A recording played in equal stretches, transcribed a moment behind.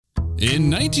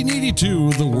In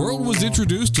 1982, the world was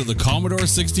introduced to the Commodore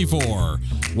 64.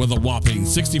 With a whopping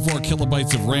 64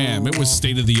 kilobytes of RAM, it was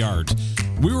state-of-the-art.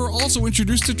 We were also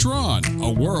introduced to Tron,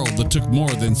 a world that took more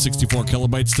than 64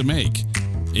 kilobytes to make.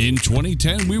 In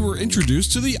 2010, we were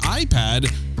introduced to the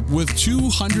iPad with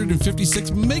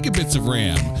 256 megabits of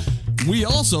RAM. We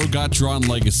also got Tron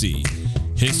Legacy.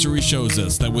 History shows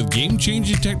us that with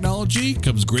game-changing technology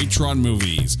comes great Tron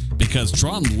movies, because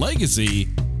Tron Legacy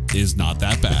is not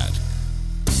that bad.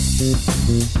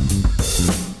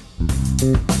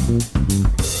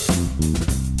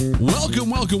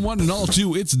 Welcome one and all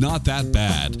to It's Not That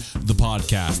Bad, the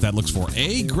podcast that looks for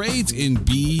A grades in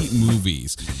B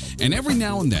movies. And every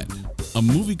now and then, a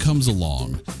movie comes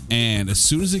along, and as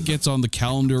soon as it gets on the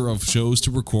calendar of shows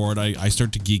to record, I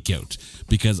start to geek out,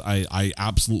 because I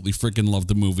absolutely freaking love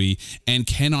the movie and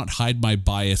cannot hide my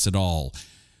bias at all.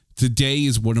 Today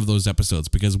is one of those episodes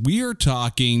because we are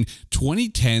talking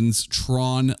 2010's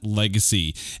Tron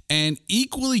Legacy. And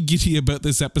equally giddy about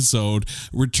this episode,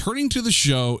 returning to the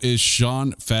show is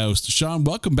Sean Faust. Sean,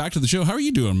 welcome back to the show. How are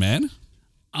you doing, man?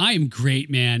 I'm great,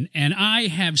 man. And I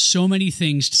have so many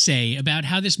things to say about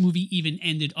how this movie even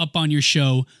ended up on your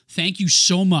show. Thank you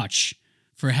so much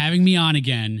for having me on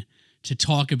again to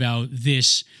talk about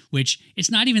this, which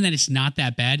it's not even that it's not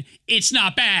that bad. It's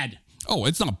not bad. Oh,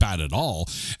 it's not bad at all.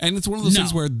 And it's one of those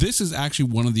things where this is actually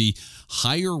one of the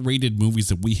higher rated movies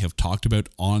that we have talked about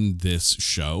on this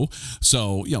show.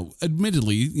 So,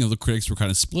 admittedly, the critics were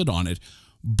kind of split on it,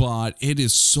 but it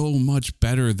is so much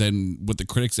better than what the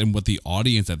critics and what the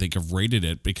audience, I think, have rated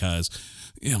it, because,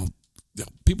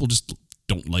 people just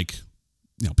don't like,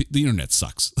 the internet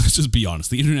sucks. Let's just be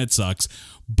honest. The internet sucks,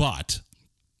 but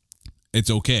it's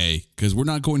okay, because we're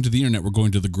not going to the internet, we're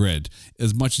going to the grid.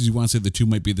 As much as you want to say the two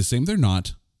might be the same, they're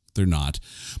not. They're not.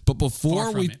 But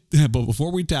before we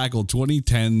tackle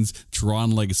 2010's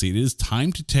Tron Legacy, it is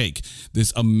time to take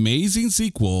this amazing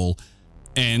sequel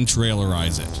and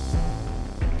trailerize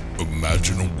it.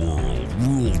 Imagine a world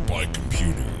ruled by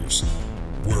computers,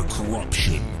 where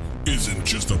corruption isn't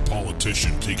just a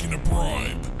politician taking a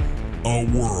bribe. A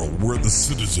world where the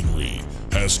citizenry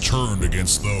has turned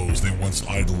against those they once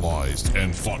idolized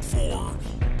and fought for.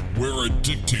 Where a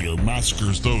dictator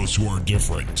massacres those who are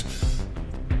different.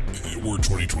 We're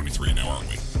 2023 now, aren't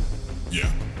we?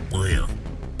 Yeah, we're here.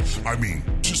 I mean,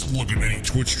 just look at any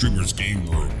Twitch streamer's game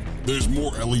room. There's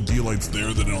more LED lights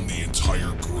there than on the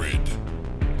entire grid.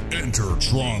 Enter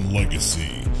Tron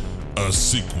Legacy, a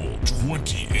sequel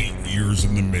 28 years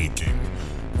in the making,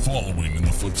 following in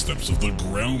the footsteps of the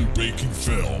groundbreaking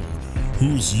film,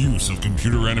 whose use of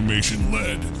computer animation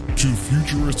led to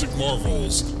futuristic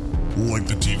marvels like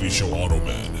the TV show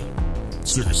Automan.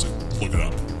 Seriously, look it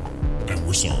up. And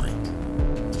we're sorry.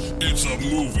 It's a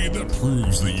movie that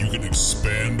proves that you can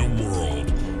expand a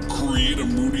world, create a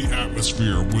moody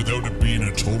atmosphere without it being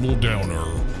a total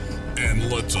downer,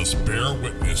 and lets us bear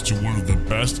witness to one of the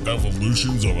best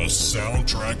evolutions of a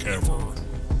soundtrack ever.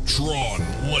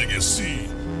 Tron Legacy.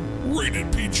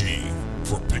 Rated PG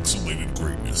for pixelated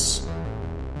greatness.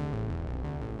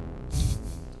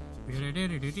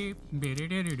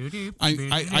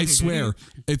 I swear,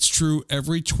 it's true.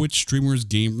 Every Twitch streamer's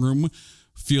game room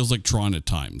feels like Tron at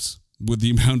times, with the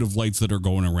amount of lights that are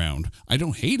going around. I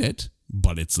don't hate it,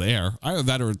 but it's there. Either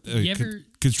that or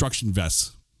construction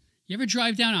vests. You ever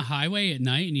drive down a highway at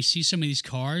night and you see some of these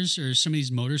cars or some of these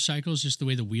motorcycles, just the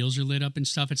way the wheels are lit up and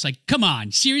stuff? It's like, come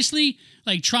on, seriously?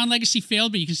 Like, Tron Legacy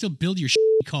failed, but you can still build your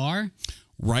car?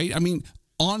 Right? I mean,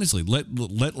 honestly,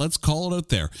 let's call it out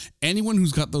there. Anyone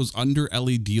who's got those under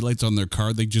LED lights on their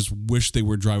car, they just wish they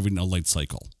were driving a light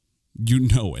cycle. You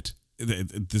know it.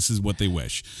 This is what they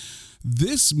wish.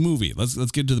 This movie, let's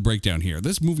get to the breakdown here.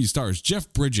 This movie stars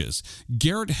Jeff Bridges,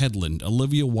 Garrett Hedlund,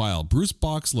 Olivia Wilde, Bruce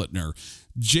Boxleitner,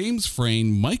 James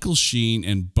Frain, Michael Sheen,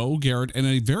 and Beau Garrett, and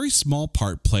a very small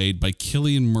part played by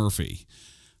Cillian Murphy.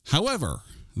 However,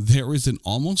 there is an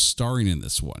almost starring in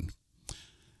this one.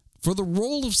 For the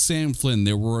role of Sam Flynn,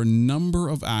 there were a number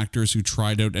of actors who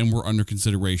tried out and were under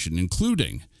consideration,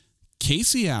 including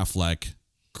Casey Affleck,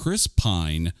 Chris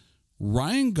Pine,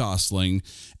 Ryan Gosling,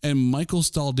 and Michael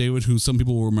Stahl-David, who some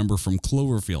people will remember from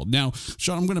Cloverfield. Now,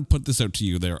 Sean, I'm going to put this out to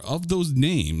you there. Of those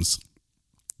names,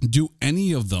 do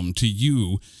any of them to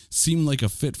you seem like a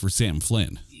fit for Sam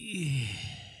Flynn?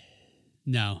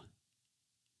 No.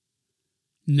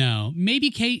 Maybe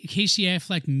Casey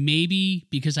Affleck, maybe,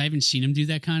 because I haven't seen him do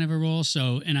that kind of a role.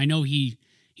 So, and I know he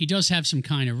does have some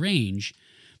kind of range.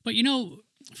 But,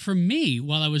 for me,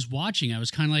 while I was watching, I was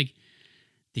kind of like,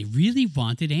 they really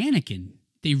wanted Anakin.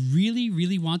 They really,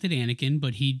 really wanted Anakin,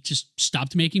 but he just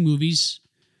stopped making movies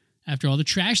after all the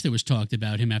trash that was talked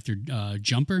about him after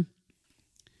Jumper.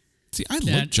 See, I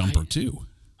like Jumper too.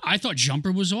 I thought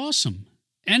Jumper was awesome.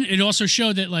 And it also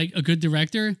showed that like a good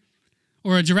director,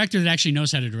 or a director that actually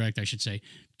knows how to direct, I should say,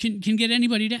 can get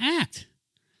anybody to act.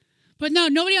 But no,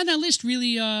 nobody on that list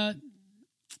really,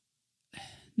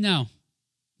 no.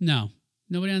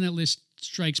 Nobody on that list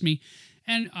strikes me.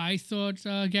 And I thought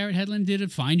Garrett Hedlund did a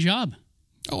fine job.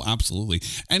 Oh, absolutely.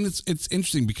 And it's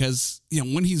interesting because,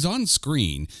 when he's on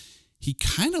screen, he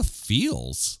kind of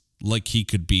feels like he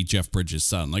could be Jeff Bridges'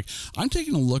 son. Like, I'm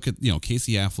taking a look at,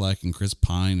 Casey Affleck and Chris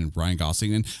Pine and Ryan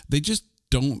Gosling, and they just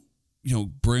don't,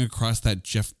 bring across that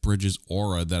Jeff Bridges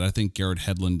aura that I think Garrett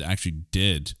Hedlund actually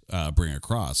did bring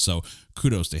across. So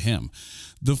kudos to him.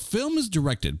 The film is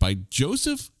directed by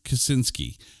Joseph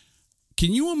Kosinski.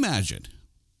 Can you imagine?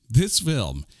 This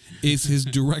film is his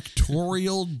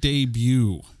directorial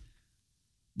debut.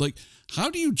 Like,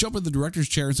 how do you jump in the director's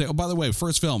chair and say, oh, by the way,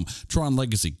 first film, Tron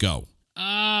Legacy, go?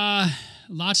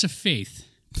 Lots of faith.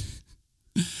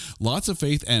 Lots of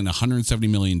faith and $170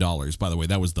 million. By the way,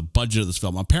 that was the budget of this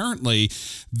film. Apparently,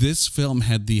 this film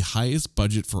had the highest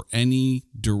budget for any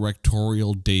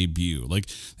directorial debut. Like,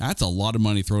 that's a lot of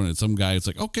money thrown at some guy. It's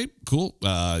like, okay, cool.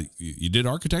 You did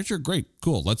architecture? Great.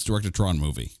 Cool. Let's direct a Tron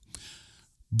movie.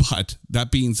 But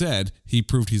that being said, he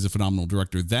proved he's a phenomenal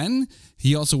director. Then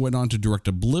he also went on to direct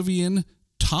Oblivion,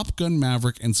 Top Gun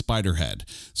Maverick, and Spiderhead.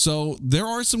 So there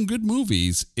are some good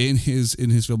movies in his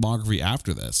filmography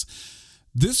after this.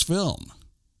 This film,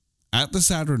 at the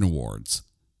Saturn Awards,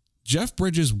 Jeff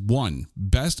Bridges won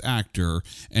Best Actor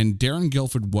and Darren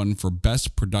Gilford won for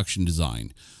Best Production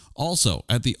Design. Also,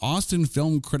 at the Austin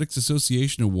Film Critics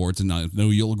Association Awards, and I know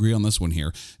you'll agree on this one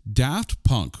here, Daft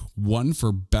Punk won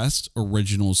for Best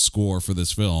Original Score for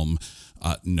this film.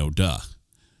 No duh.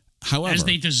 However, as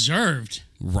they deserved.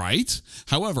 Right?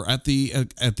 However, at the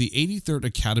 83rd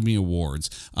Academy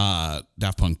Awards,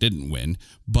 Daft Punk didn't win,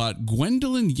 but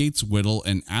Gwendolyn Yates Whittle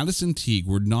and Addison Teague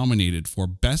were nominated for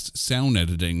Best Sound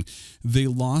Editing. They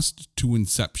lost to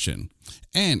Inception.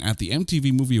 And at the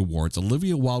MTV Movie Awards,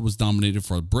 Olivia Wilde was nominated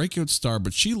for a Breakout Star,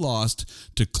 but she lost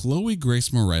to Chloe Grace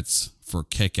Moretz for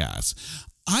Kick-Ass.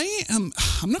 I'm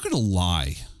not going to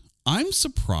lie. I'm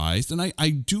surprised, and I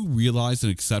do realize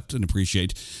and accept and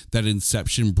appreciate that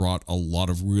Inception brought a lot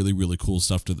of really, really cool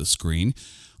stuff to the screen.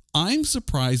 I'm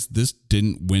surprised this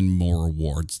didn't win more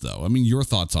awards, though. I mean, your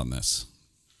thoughts on this?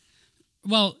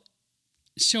 Well,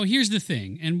 so here's the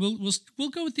thing, and we'll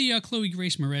go with the Chloe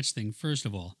Grace Moretz thing first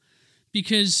of all,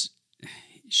 because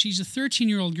she's a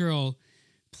 13-year-old girl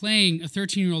playing a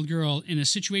 13-year-old girl in a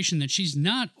situation that she's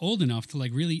not old enough to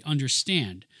like really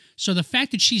understand. So the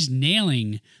fact that she's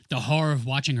nailing the horror of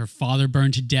watching her father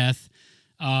burn to death,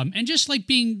 and just like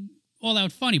being all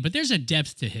out funny, but there's a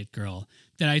depth to Hit Girl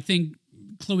that I think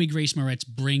Chloe Grace Moretz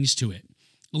brings to it.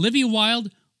 Olivia Wilde,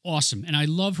 awesome, and I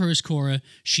love her as Cora.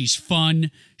 She's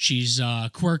fun, she's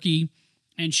quirky,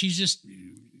 and she's just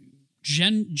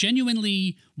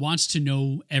genuinely wants to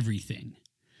know everything.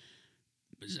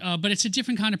 But it's a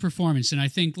different kind of performance, and I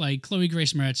think like Chloe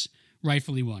Grace Moretz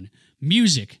rightfully won.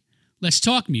 Music. Let's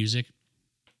talk music.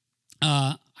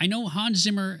 I know Hans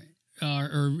Zimmer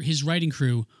or his writing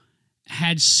crew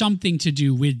had something to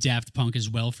do with Daft Punk as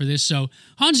well for this. So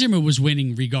Hans Zimmer was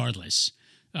winning regardless.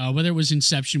 Whether it was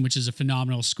Inception, which is a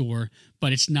phenomenal score,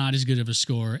 but it's not as good of a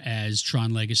score as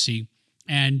Tron Legacy.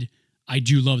 And I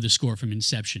do love the score from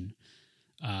Inception.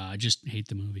 I just hate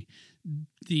the movie.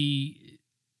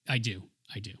 I do.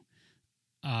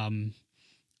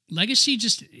 Legacy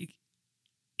just...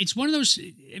 It's one of those,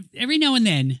 every now and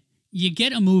then, you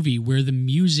get a movie where the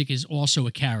music is also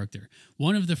a character.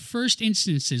 One of the first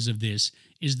instances of this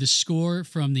is the score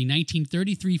from the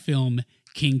 1933 film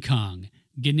King Kong,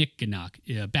 Gnick-Gnock,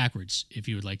 backwards, if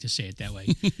you would like to say it that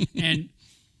way. And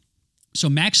so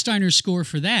Max Steiner's score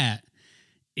for that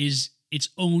is its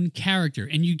own character.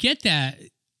 And you get that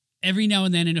every now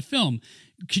and then in a film.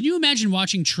 Can you imagine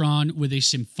watching Tron with a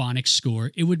symphonic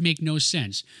score? It would make no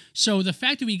sense. So the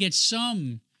fact that we get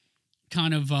some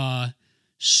kind of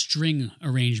string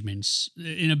arrangements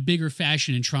in a bigger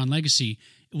fashion in Tron Legacy,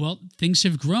 well, things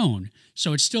have grown.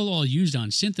 So it's still all used on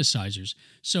synthesizers.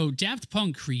 So Daft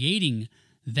Punk creating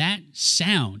that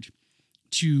sound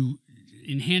to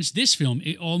enhance this film,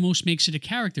 it almost makes it a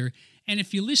character. And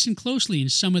if you listen closely in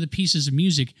some of the pieces of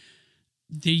music,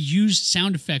 they used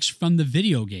sound effects from the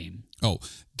video game. Oh,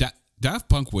 Daft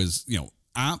Punk was,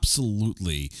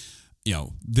 absolutely,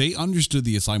 they understood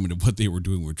the assignment of what they were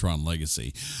doing with Tron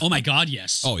Legacy. Oh my God,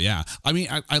 yes. Oh yeah. I mean,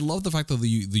 I love the fact that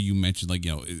you mentioned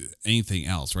anything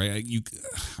else, right?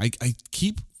 I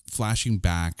keep flashing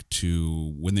back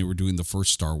to when they were doing the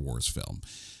first Star Wars film,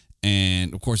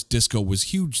 and of course, disco was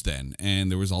huge then, and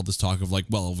there was all this talk of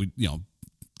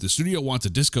the studio wants a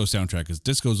disco soundtrack because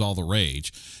disco's all the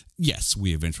rage. Yes,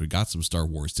 we eventually got some Star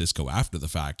Wars disco after the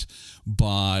fact,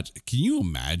 but can you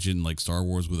imagine like Star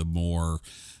Wars with a more,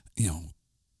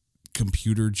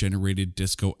 computer generated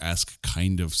disco-esque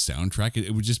kind of soundtrack?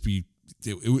 It would just be,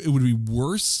 it would be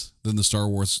worse than the Star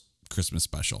Wars Christmas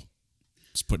special.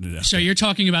 Just putting it out. So there. you're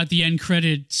talking about the end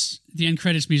credits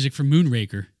music for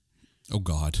Moonraker. Oh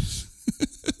God.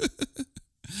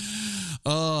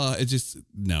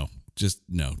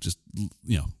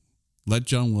 Let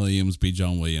John Williams be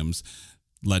John Williams.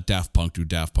 Let Daft Punk do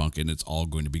Daft Punk, and it's all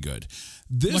going to be good.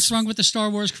 What's wrong with the Star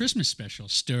Wars Christmas special?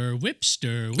 Stir, whip,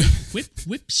 whip,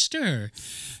 whip, stir.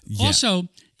 Yeah. Also,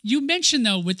 you mentioned,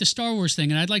 though, with the Star Wars thing,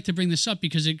 and I'd like to bring this up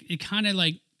because it kind of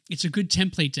like, it's a good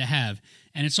template to have.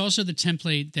 And it's also the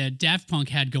template that Daft Punk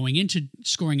had going into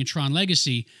scoring in Tron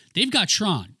Legacy. They've got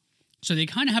Tron. So they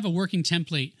kind of have a working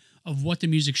template of what the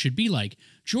music should be like.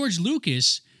 George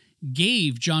Lucas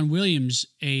gave John Williams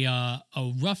a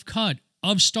rough cut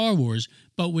of Star Wars,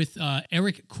 but with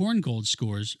Eric Korngold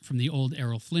scores from the old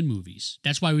Errol Flynn movies.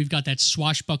 That's why we've got that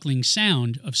swashbuckling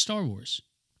sound of Star Wars.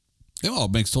 Well,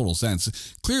 it makes total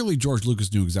sense. Clearly, George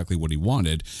Lucas knew exactly what he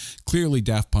wanted. Clearly,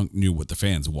 Daft Punk knew what the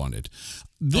fans wanted.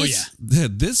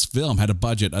 This film had a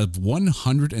budget of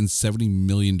 $170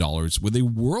 million with a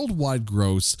worldwide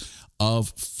gross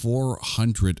of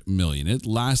 $400 million. It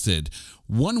lasted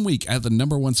 1 week at the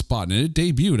number one spot, and it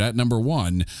debuted at number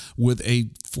one with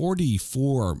a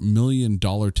 $44 million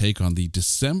take on the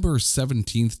December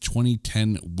 17th,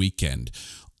 2010 weekend.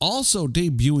 Also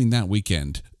debuting that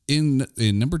weekend in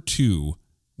number two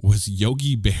was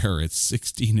Yogi Bear at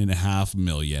 $16.5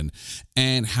 million.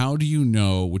 And How Do You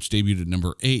Know, which debuted at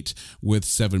number 8 with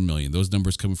 $7 million. Those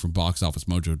numbers coming from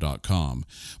boxofficemojo.com.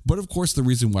 But of course, the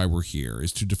reason why we're here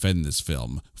is to defend this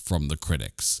film from the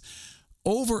critics.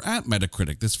 Over at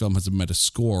Metacritic, this film has a meta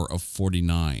score of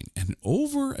 49. And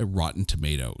over at Rotten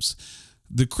Tomatoes,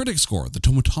 the critic score, the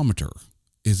tomatometer,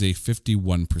 is a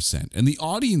 51%. And the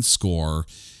audience score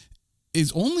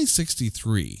is only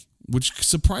 63, which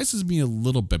surprises me a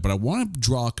little bit, but I want to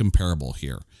draw a comparable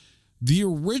here. The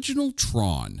original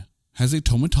Tron has a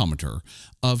tomatometer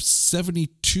of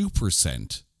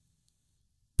 72%,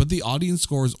 but the audience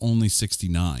score is only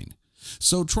 69.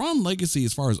 So Tron Legacy,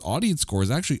 as far as audience score,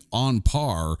 is actually on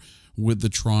par with the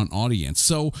Tron audience.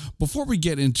 So before we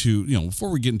get into,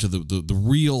 the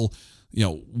real,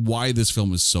 why this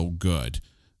film is so good,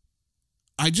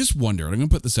 I just wonder, and I'm going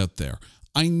to put this out there,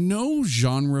 I know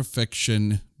genre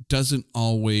fiction doesn't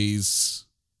always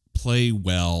play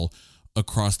well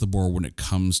across the board when it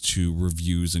comes to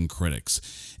reviews and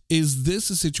critics. Is this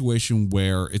a situation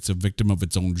where it's a victim of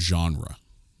its own genre?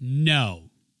 No.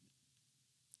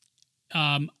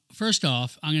 First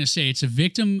off, I'm going to say it's a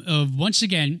victim of, once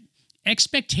again,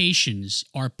 expectations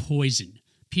are poison.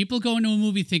 People go into a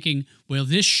movie thinking, well,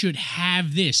 this should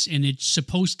have this, and it's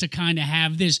supposed to kind of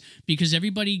have this, because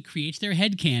everybody creates their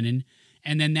headcanon.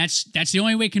 And then that's the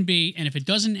only way it can be. And if it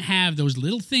doesn't have those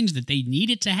little things that they need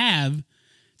it to have,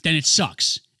 then it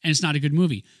sucks. And it's not a good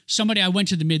movie. Somebody I went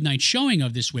to the midnight showing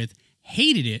of this with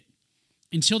hated it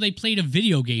until they played a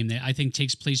video game that I think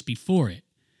takes place before it.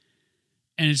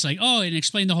 And it's like, oh, and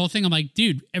explain the whole thing. I'm like,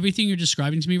 dude, everything you're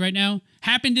describing to me right now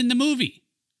happened in the movie.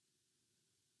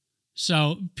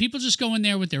 So people just go in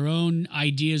there with their own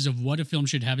ideas of what a film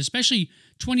should have, especially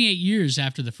 28 years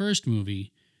after the first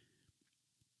movie.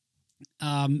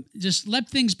 Just let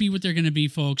things be what they're going to be,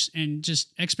 folks, and just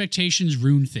expectations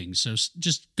ruin things. So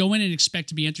just go in and expect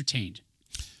to be entertained.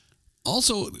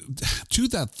 Also, to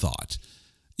that thought,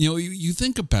 you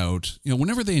think about,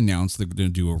 whenever they announce they're going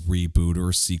to do a reboot or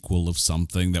a sequel of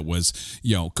something that was,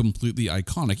 completely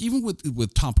iconic, even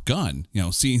with Top Gun,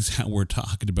 seeing how we're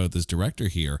talking about this director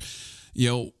here,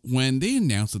 when they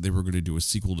announced that they were going to do a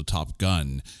sequel to Top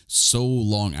Gun so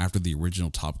long after the original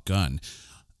Top Gun,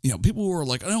 people were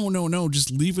like, oh, no, just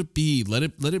leave it be. Let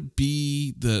it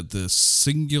be the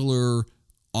singular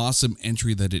awesome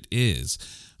entry that it is.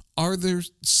 Are there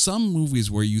some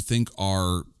movies where you think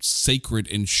are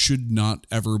sacred and should not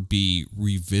ever be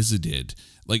revisited?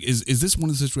 Like, is this one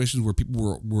of the situations where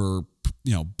people were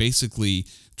basically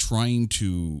trying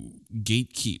to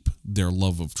gatekeep their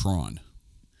love of Tron?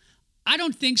 I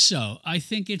don't think so. I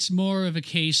think it's more of a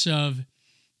case of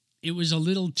it was a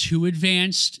little too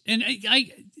advanced. And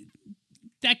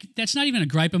that's not even a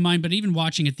gripe of mine, but even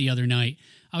watching it the other night,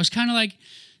 I was kind of like,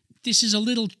 this is a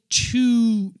little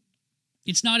too,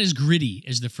 it's not as gritty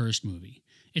as the first movie.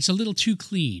 It's a little too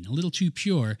clean, a little too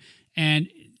pure. And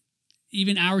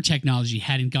even our technology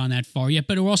hadn't gone that far yet.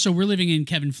 But we're living in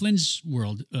Kevin Flynn's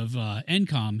world of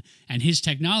NCOM and his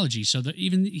technology. So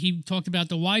even he talked about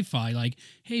the Wi-Fi, like,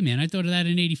 hey, man, I thought of that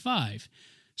in 85.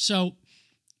 So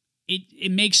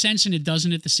it makes sense and it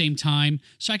doesn't at the same time.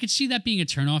 So I could see that being a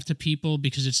turnoff to people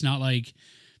because it's not like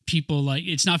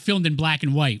it's not filmed in black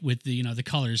and white with the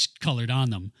colors colored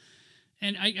on them.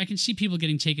 And I can see people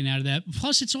getting taken out of that.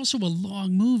 Plus, it's also a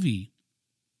long movie.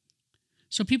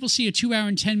 So people see a 2 hour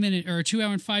and 10 minute or a 2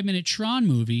 hour and 5 minute Tron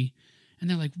movie, and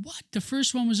they're like, what? The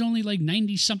first one was only like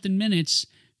 90 something minutes.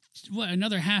 What,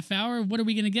 another half hour? What are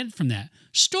we going to get from that?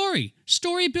 Story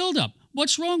buildup.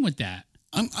 What's wrong with that?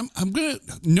 I'm going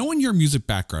to, knowing your music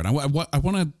background, I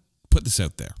want to put this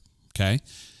out there, okay?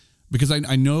 Because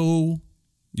I know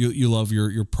you love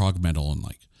your prog metal and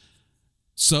like.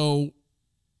 So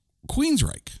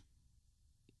Queensryche.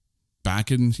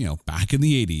 Back in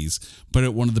the 80s, but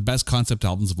at one of the best concept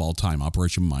albums of all time,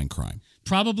 Operation Mindcrime.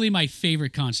 Probably my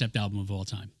favorite concept album of all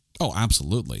time. Oh,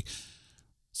 absolutely.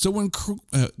 So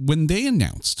when they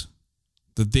announced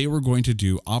that they were going to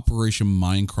do Operation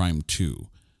Mindcrime 2,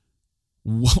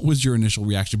 what was your initial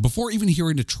reaction? Before even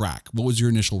hearing the track, what was your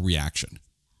initial reaction?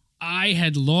 I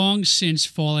had long since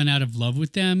fallen out of love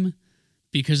with them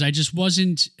because I just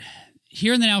wasn't...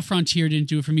 Here and the Now Frontier didn't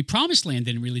do it for me. Promised Land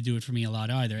didn't really do it for me a lot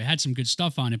either. It had some good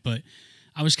stuff on it, but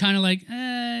I was kind of like,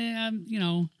 I'm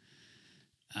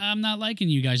not liking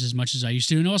you guys as much as I used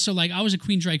to. And also, like, I was a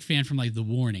Queensryche fan from, like, The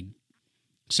Warning.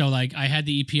 So, like, I had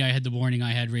the EP, I had The Warning,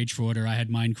 I had Rage for Order, I had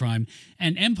Mindcrime.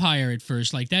 And Empire at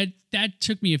first, like, that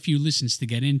took me a few listens to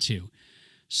get into.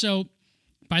 So,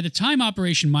 by the time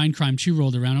Operation Mindcrime 2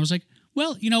 rolled around, I was like,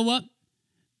 well, you know what?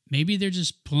 Maybe they're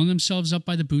just pulling themselves up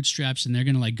by the bootstraps and they're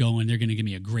going to like go and they're going to give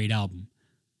me a great album.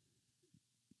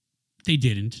 They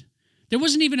didn't. There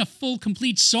wasn't even a full,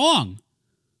 complete song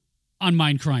on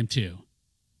Mindcrime 2.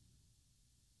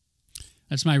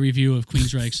 That's my review of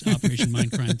Queensryche's Operation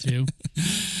Mindcrime 2.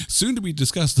 Soon to be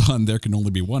discussed on There Can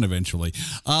Only Be One eventually.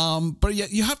 But yeah,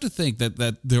 you have to think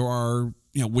that there are,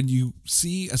 when you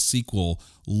see a sequel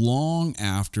long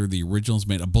after the original's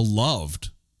made, a beloved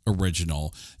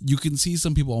original, you can see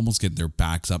some people almost getting their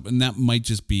backs up, and that might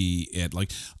just be it.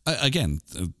 Like, again,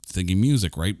 thinking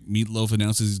music, right? Meatloaf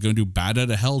announces he's going to do Bad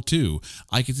Outta Hell too.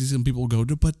 I can see some people go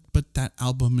to, but that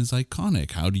album is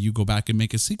iconic. How do you go back and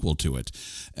make a sequel to it?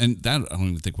 And that, I don't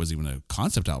even think was even a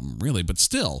concept album, really, but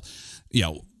still,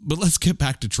 but let's get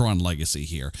back to Tron Legacy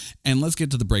here, and let's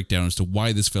get to the breakdown as to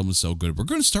why this film is so good. We're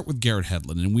going to start with Garrett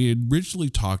Hedlund, and we had originally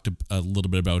talked a little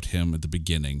bit about him at the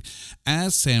beginning.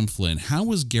 As Sam Flynn, how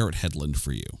was Garrett Hedlund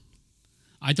for you?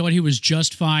 I thought he was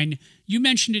just fine. You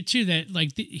mentioned it too, that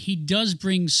like he does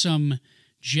bring some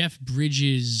Jeff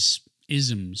Bridges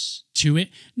isms to it.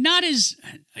 Not as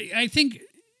I think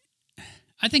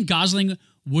Gosling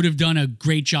would have done a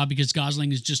great job because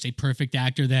Gosling is just a perfect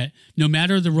actor that no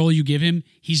matter the role you give him,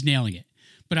 he's nailing it.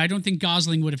 But I don't think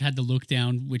Gosling would have had the look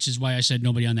down, which is why I said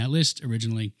nobody on that list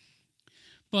originally.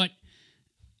 But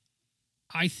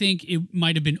I think it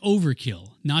might have been overkill.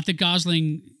 Not that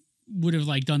Gosling would have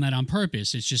like done that on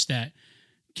purpose. It's just that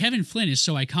Kevin Flynn is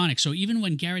so iconic. So even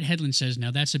when Garrett Hedlund says,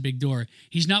 now that's a big door,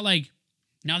 he's not like,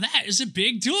 now that is a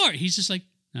big door. He's just like,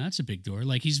 no, that's a big door.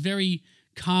 Like he's very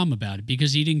calm about it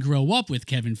because he didn't grow up with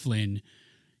Kevin Flynn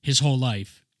his whole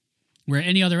life. Where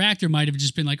any other actor might have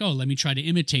just been like, oh, let me try to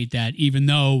imitate that, even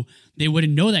though they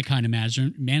wouldn't know that kind of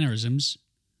mannerisms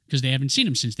because they haven't seen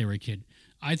him since they were a kid.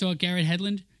 I thought Garrett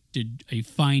Hedlund did a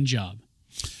fine job.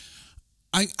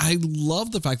 I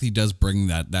love the fact that he does bring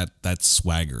that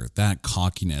swagger, that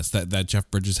cockiness that Jeff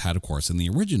Bridges had, of course, in the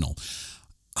original.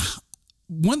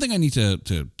 One thing I need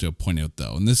to point out,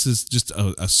 though, and this is just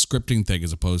a scripting thing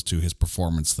as opposed to his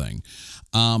performance thing.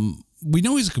 We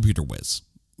know he's a computer whiz.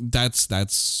 That's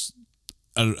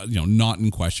not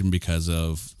in question because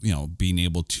of being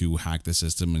able to hack the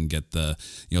system and get the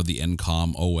the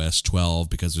NCOM OS 12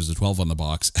 because there's a 12 on the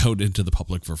box out into the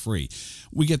public for free.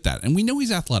 We get that, and we know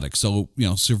he's athletic, so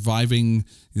surviving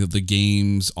the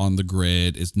games on the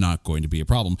grid is not going to be a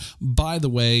problem. By the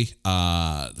way,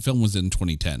 the film was in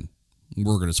 2010.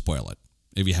 We're going to spoil it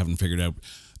if you haven't figured out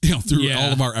through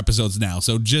all of our episodes now.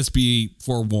 So just be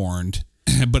forewarned.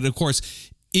 But of course,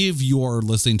 if you're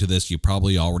listening to this, you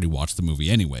probably already watched the movie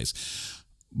anyways.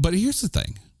 But here's the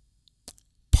thing.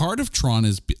 Part of Tron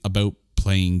is about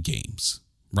playing games,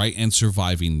 right? And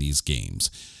surviving these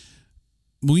games.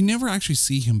 We never actually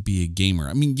see him be a gamer.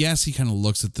 I mean, yes, he kind of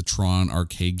looks at the Tron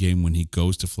arcade game when he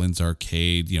goes to Flynn's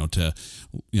arcade, to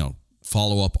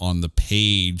follow up on the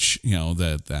page,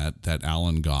 that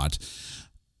Alan got.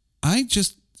 I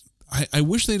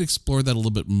wish they'd explore that a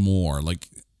little bit more. Like,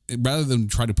 rather than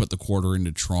try to put the quarter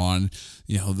into Tron,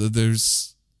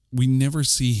 we never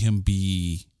see him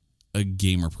be a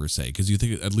gamer per se, because you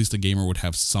think at least a gamer would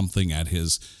have something at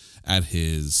his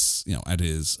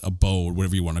abode,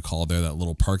 whatever you want to call it there, that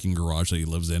little parking garage that he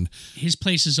lives in. His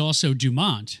place is also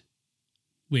Dumont,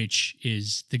 which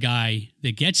is the guy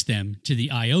that gets them to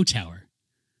the I.O. tower.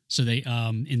 So they,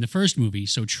 in the first movie,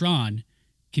 so Tron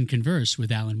can converse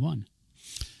with Alan 1.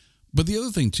 But the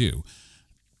other thing too,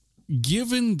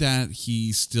 given that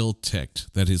he's still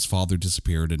ticked that his father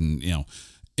disappeared and,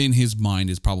 in his mind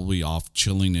is probably off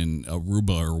chilling in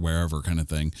Aruba or wherever kind of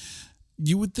thing,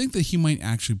 you would think that he might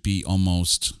actually be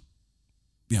almost,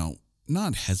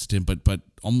 not hesitant, but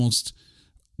almost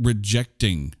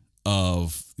rejecting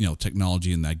of,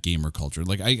 technology in that gamer culture.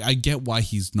 Like, I get why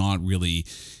he's not really,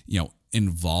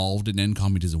 involved in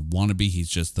Encom. He doesn't want to be. He's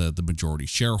just the majority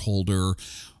shareholder,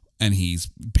 and he's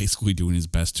basically doing his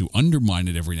best to undermine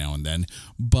it every now and then.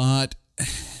 But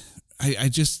I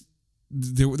just,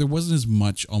 there wasn't as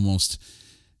much almost,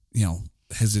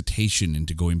 hesitation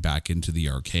into going back into the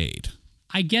arcade.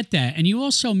 I get that. And you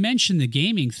also mentioned the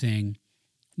gaming thing,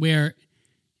 where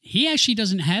he actually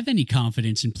doesn't have any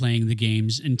confidence in playing the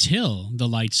games until the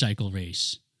light cycle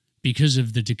race because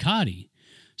of the Ducati.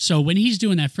 So when he's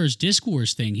doing that first Disc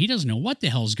Wars thing, he doesn't know what the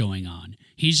hell's going on.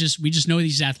 We just know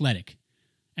he's athletic,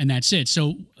 and that's it.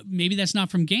 So maybe that's not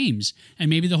from games. And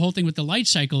maybe the whole thing with the light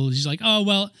cycle is he's like, oh,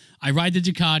 well, I ride the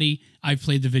Ducati, I've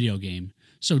played the video game.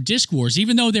 So Disc Wars,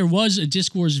 even though there was a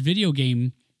Disc Wars video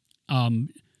game,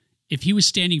 if he was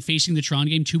standing facing the Tron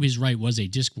game, to his right was a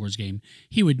Disc Wars game,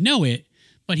 he would know it,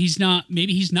 but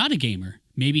maybe he's not a gamer.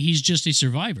 Maybe he's just a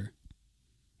survivor.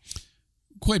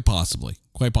 Quite possibly.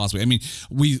 I mean,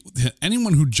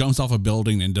 anyone who jumps off a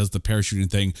building and does the parachuting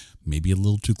thing, maybe a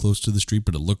little too close to the street,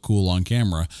 but it looked cool on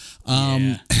camera.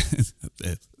 Yeah.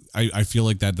 I feel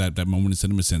like that moment in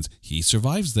CinemaSins, he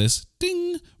survives this,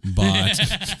 ding. But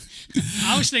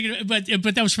I was thinking, but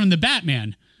that was from the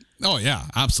Batman. Oh yeah,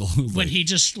 absolutely. But he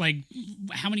just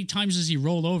how many times does he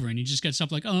roll over and he just gets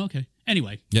up like, oh, okay.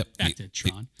 Anyway, back to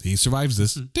Tron. He survives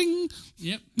this. Ding.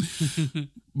 Yep.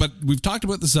 But we've talked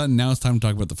about the son. Now it's time to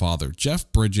talk about the father.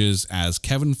 Jeff Bridges as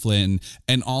Kevin Flynn,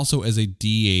 and also as a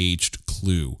de-aged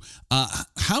Clue.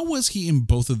 How was he in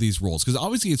both of these roles? Because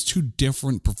obviously it's two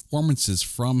different performances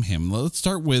from him. Let's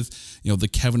start with the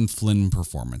Kevin Flynn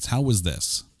performance. How was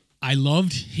this? I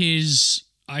loved his.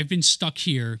 I've been stuck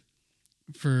here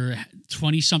for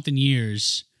 20-something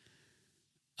years,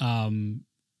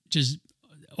 just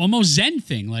almost Zen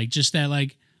thing, just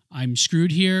that, I'm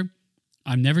screwed here,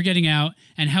 I'm never getting out,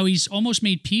 and how he's almost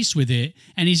made peace with it,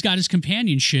 and he's got his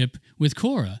companionship with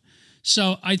Cora.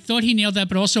 So I thought he nailed that,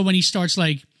 but also when he starts,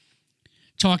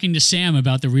 talking to Sam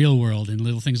about the real world and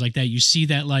little things like that, you see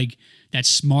that, that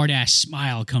smart-ass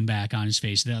smile come back on his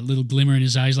face, that little glimmer in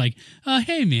his eyes,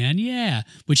 hey, man, yeah,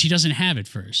 which he doesn't have at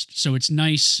first. So it's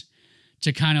nice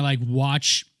to kind of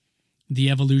watch the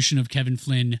evolution of Kevin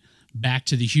Flynn back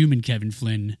to the human Kevin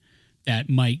Flynn that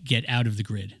might get out of the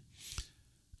grid.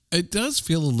 It does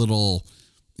feel a little,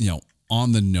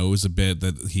 on the nose a bit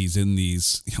that he's in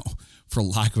these, for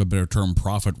lack of a better term,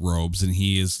 prophet robes, and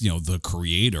he is, the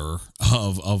creator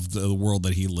of the world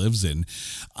that he lives in.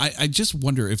 I just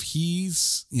wonder if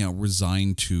he's,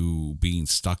 resigned to being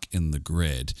stuck in the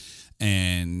grid.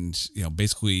 And,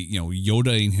 basically,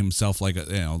 Yodaing himself like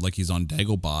he's on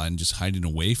Dagobah and just hiding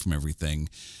away from everything.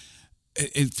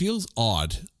 It feels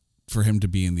odd for him to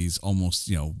be in these almost,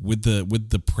 with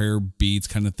the prayer beads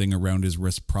kind of thing around his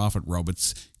wrist prophet robe.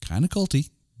 It's kind of culty,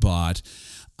 but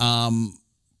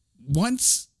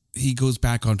once he goes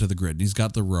back onto the grid and he's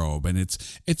got the robe, and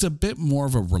it's a bit more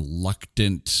of a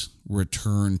reluctant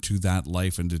return to that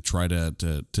life and to try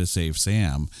to save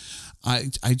Sam.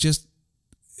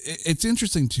 It's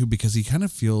interesting too, because he kind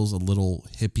of feels a little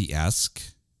hippie-esque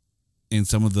in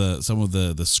some of the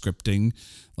scripting,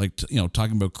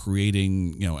 talking about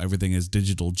creating, everything as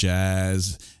digital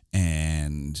jazz,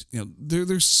 and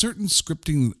there's certain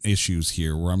scripting issues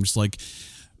here where I'm just like,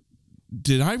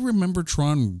 did I remember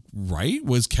Tron right?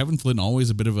 Was Kevin Flynn always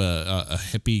a bit of a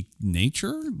hippie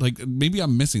nature? Maybe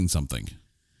I'm missing something.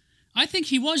 I think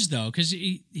he was, though, because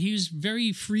he was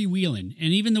very freewheeling,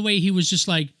 and even the way he was just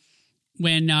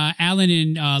when Alan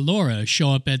and Laura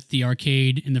show up at the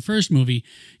arcade in the first movie,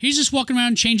 he's just walking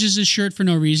around, changes his shirt for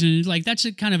no reason. That's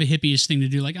a kind of a hippie-ish thing to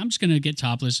do. I'm just going to get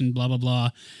topless and blah, blah, blah.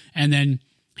 And then,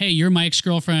 hey, you're my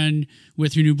ex-girlfriend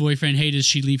with your new boyfriend. Hey, does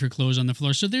she leave her clothes on the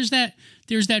floor? So there's that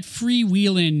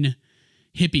freewheeling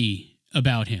hippie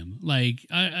about him.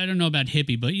 I don't know about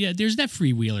hippie, but yeah, there's that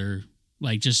freewheeler,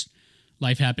 just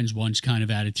life happens once kind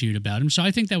of attitude about him. So I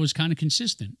think that was kind of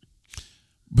consistent.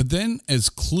 But then as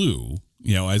Clue,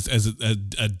 as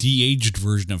a de-aged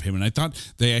version of him, and I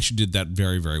thought they actually did that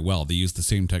very, very well. They used the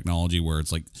same technology where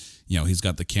it's like, he's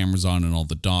got the cameras on and all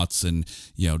the dots, and,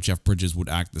 Jeff Bridges would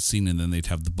act the scene, and then they'd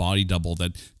have the body double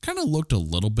that kind of looked a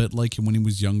little bit like him when he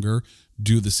was younger,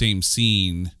 do the same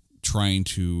scene, trying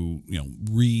to,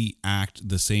 react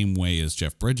the same way as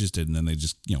Jeff Bridges did, and then they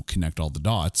just, connect all the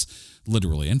dots,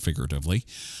 literally and figuratively.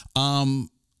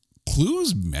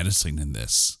 Clue's menacing in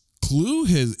this. Clue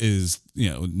is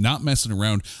not messing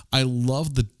around. I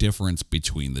love the difference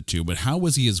between the two, but how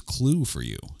was he as Clue for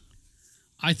you?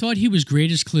 I thought he was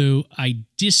great as Clue. I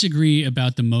disagree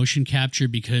about the motion capture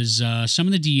because some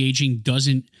of the de-aging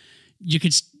doesn't. You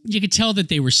could tell that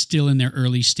they were still in their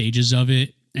early stages of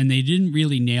it, and they didn't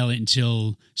really nail it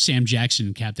until Sam Jackson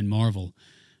and Captain Marvel.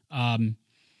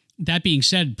 That being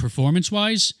said,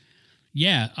 performance-wise,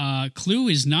 Clue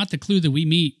is not the Clue that we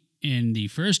meet in the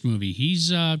first movie.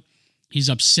 He's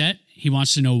upset. He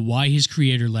wants to know why his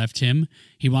creator left him.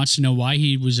 He wants to know why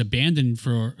he was abandoned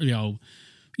for,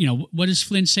 what does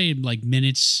Flynn say? Like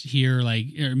minutes here,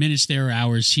 or minutes there, or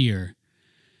hours here.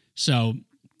 So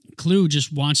Clue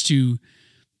just wants to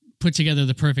put together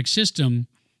the perfect system,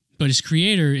 but his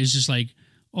creator is just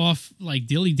off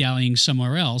dilly-dallying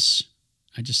somewhere else.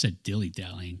 I just said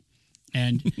dilly-dallying.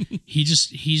 And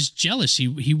he's jealous.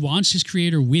 He wants his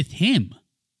creator with him.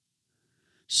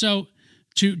 So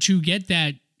to get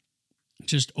that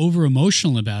just over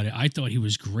emotional about it, I thought he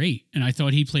was great. And I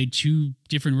thought he played two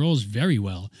different roles very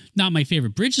well. Not my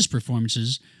favorite Bridges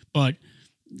performances, but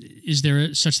is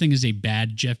there such thing as a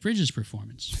bad Jeff Bridges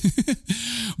performance?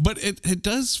 But it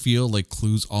does feel like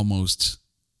Clue's almost,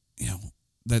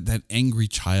 that angry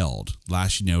child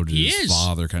lashing out at his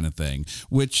father kind of thing,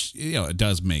 which, it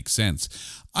does make sense.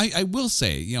 I will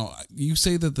say, you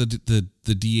say that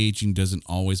the de-aging doesn't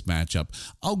always match up.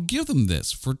 I'll give them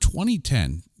this. For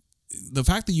 2010, the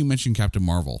fact that you mentioned Captain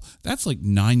Marvel, that's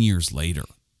 9 years later.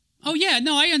 Oh, yeah.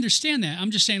 No, I understand that.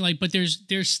 I'm just saying, but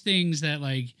there's things that,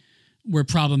 were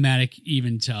problematic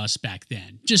even to us back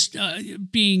then. Just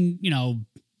being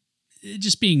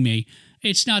me.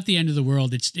 It's not the end of the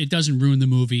world. It doesn't ruin the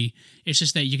movie. It's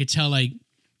just that you could tell,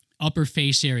 upper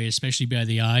face area, especially by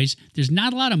the eyes, there's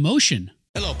not a lot of motion.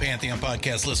 Hello, Pantheon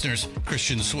Podcast listeners.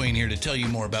 Christian Swain here to tell you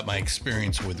more about my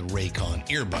experience with Raycon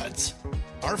earbuds.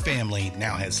 Our family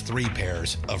now has 3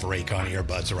 pairs of Raycon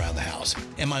earbuds around the house,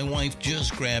 and my wife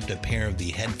just grabbed a pair of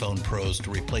the Headphone Pros to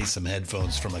replace some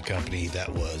headphones from a company that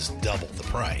was double the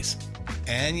price.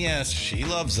 And yes, she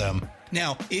loves them.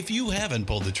 Now, if you haven't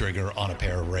pulled the trigger on a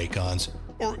pair of Raycons,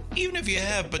 or even if you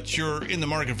have, but you're in the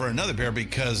market for another pair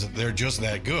because they're just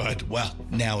that good, well,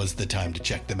 now is the time to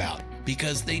check them out,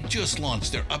 because they just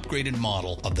launched their upgraded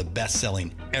model of the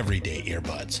best-selling everyday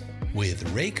earbuds. With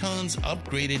Raycon's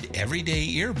upgraded everyday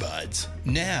earbuds,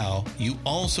 now you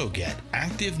also get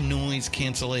active noise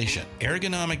cancellation,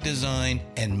 ergonomic design,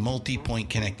 and multi-point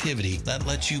connectivity that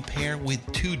lets you pair with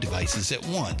 2 devices at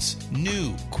once.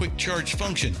 New quick charge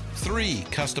function, 3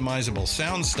 customizable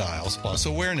sound styles, plus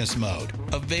awareness mode.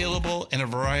 Available in a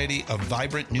variety of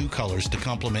vibrant new colors to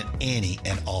complement any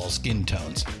and all skin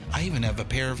tones. I even have a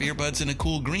pair of earbuds in a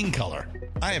cool green color.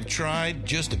 I have tried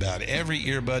just about every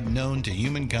earbud known to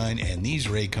humankind, and these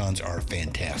Raycons are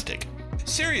fantastic.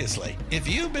 Seriously, if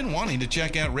you've been wanting to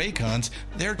check out Raycons,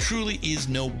 there truly is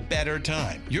no better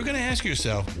time. You're going to ask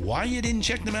yourself why you didn't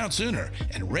check them out sooner,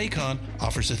 and Raycon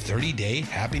offers a 30-day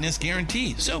happiness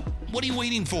guarantee. So what are you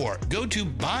waiting for? Go to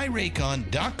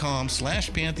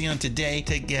buyraycon.com/Pantheon today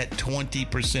to get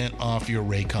 20% off your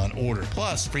Raycon order,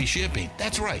 plus free shipping.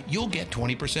 That's right, you'll get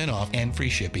 20% off and free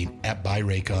shipping at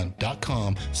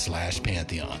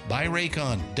buyraycon.com/Pantheon.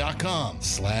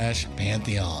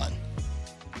 buyraycon.com/Pantheon.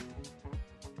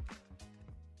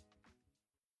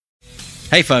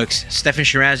 Hey folks, Stefan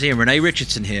Shirazi and Renee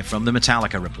Richardson here from the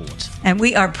Metallica Report. And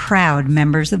we are proud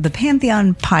members of the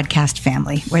Pantheon podcast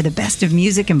family, where the best of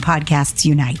music and podcasts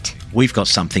unite. We've got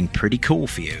something pretty cool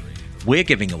for you. We're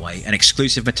giving away an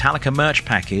exclusive Metallica merch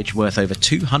package worth over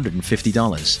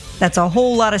 $250. That's a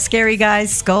whole lot of Scary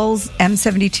Guys, Skulls,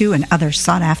 M72, and other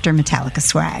sought-after Metallica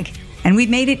swag. And we've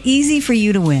made it easy for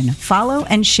you to win. Follow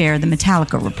and share the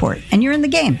Metallica Report, and you're in the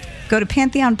game. Go to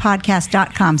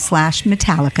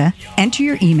pantheonpodcast.com/Metallica, enter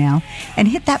your email, and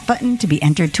hit that button to be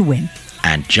entered to win.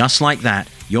 And just like that,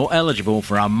 you're eligible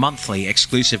for our monthly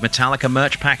exclusive Metallica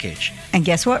merch package. And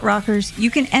guess what, rockers?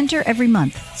 You can enter every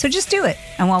month, so just do it.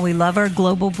 And while we love our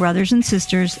global brothers and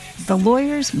sisters, the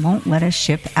lawyers won't let us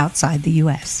ship outside the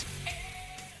U.S.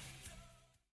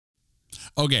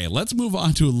 Okay, let's move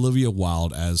on to Olivia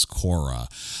Wilde as Cora.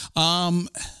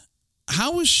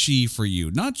 How is she for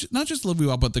you? Not just Olivia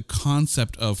Wilde, but the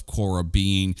concept of Cora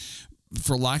being,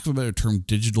 for lack of a better term,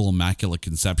 digital immaculate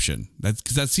conception. That's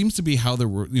because that seems to be how they're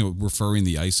referring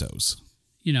the ISOs.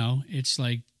 It's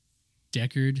like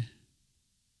Deckard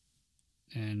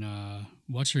and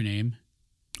what's her name?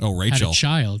 Oh, Rachel. Had a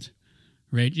child.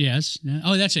 Right? Yes.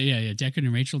 Oh, that's it. Yeah. Deckard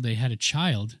and Rachel, they had a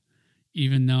child,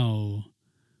 even though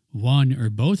one or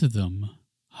both of them.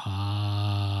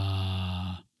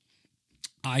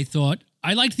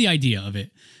 I liked the idea of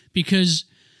it because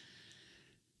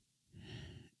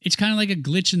it's kind of like a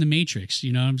glitch in the Matrix,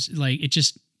 like it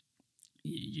just,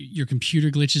 your computer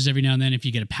glitches every now and then if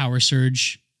you get a power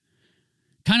surge.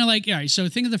 Kind of like, all right, so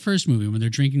think of the first movie when they're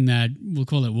drinking that, we'll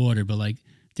call it water, but like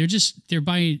they're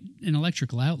by an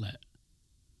electrical outlet.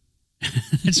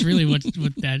 That's really what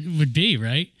that would be,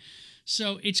 right?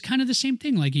 So it's kind of the same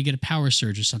thing. Like you get a power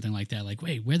surge or something like that. Like,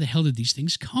 wait, where the hell did these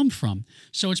things come from?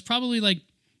 So it's probably like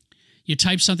you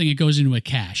type something, it goes into a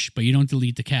cache, but you don't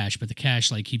delete the cache, but the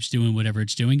cache like keeps doing whatever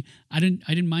it's doing. I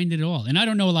didn't mind it at all. And I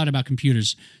don't know a lot about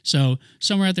computers. So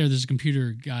somewhere out there's a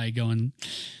computer guy going,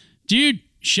 dude,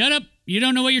 shut up. You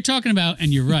don't know what you're talking about.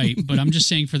 And you're right. But I'm just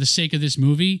saying for the sake of this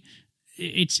movie,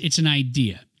 it's an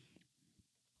idea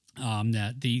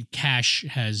that the cache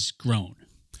has grown.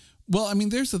 Well, I mean,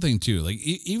 there's the thing too. Like,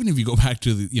 even if you go back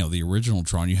to the original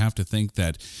Tron, you have to think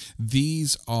that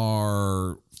these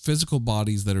are physical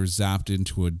bodies that are zapped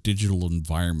into a digital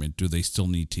environment. Do they still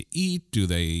need to eat? Do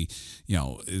they,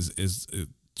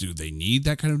 do they need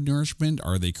that kind of nourishment?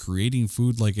 Are they creating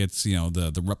food like it's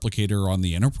the replicator on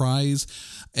the Enterprise?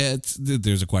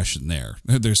 There's a question there.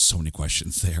 There's so many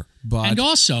questions there. But and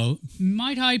also,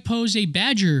 might I pose a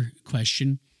Badger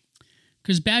question?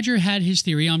 Because Badger had his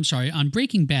theory, on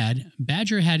Breaking Bad,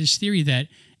 Badger had his theory that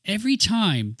every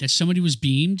time that somebody was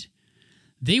beamed,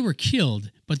 they were killed,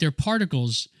 but their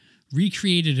particles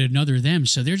recreated another them.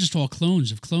 So they're just all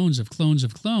clones of clones of clones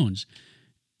of clones.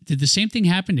 Did the same thing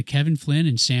happen to Kevin Flynn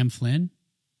and Sam Flynn?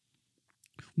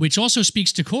 Which also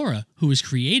speaks to Cora, who was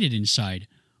created inside.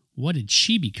 What did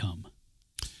she become?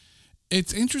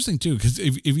 It's interesting, too, because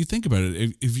if you think about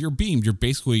it, if you're beamed, you're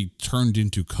basically turned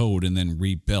into code and then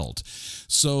rebuilt.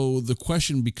 So the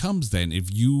question becomes then, if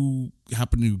you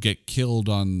happen to get killed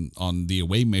on the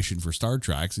away mission for Star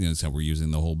Trek, that's how we're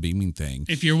using the whole beaming thing.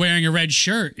 If you're wearing a red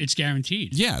shirt, it's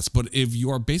guaranteed. Yes, but if you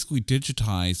are basically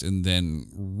digitized and then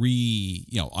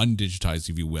undigitized,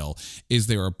 if you will, is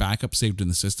there a backup saved in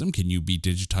the system? Can you be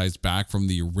digitized back from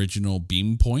the original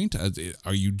beam point?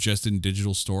 Are you just in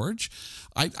digital storage?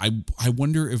 I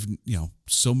wonder if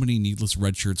so many needless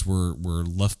red shirts were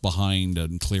left behind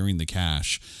and clearing the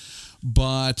cache.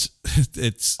 But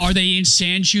are they in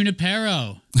San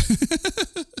Junipero?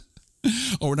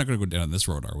 Oh, we're not going to go down this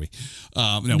road, are we?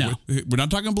 No. We're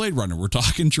not talking Blade Runner. We're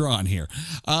talking Tron here.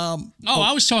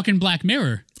 I was talking Black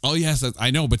Mirror. Oh, yes, I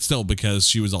know, but still, because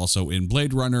she was also in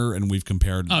Blade Runner, and we've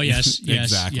compared. Oh, yes,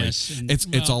 exactly. Yes. And,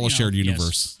 it's all a shared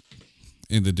universe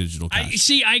in the digital cache.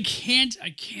 I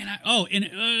cannot. Oh,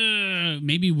 and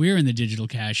maybe we're in the digital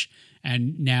cache,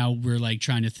 and now we're like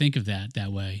trying to think of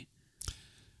that way.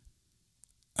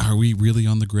 Are we really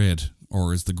on the grid,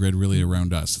 or is the grid really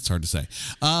around us? It's hard to say.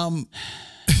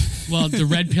 Well, the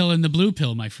red pill and the blue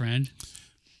pill, my friend.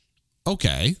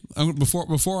 Okay.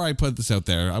 Before I put this out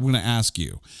there, I'm going to ask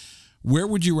you, where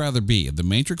would you rather be, the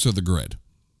Matrix or the grid?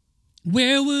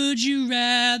 Where would you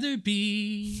rather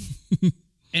be?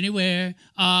 Anywhere.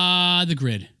 The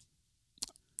grid.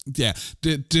 Yeah.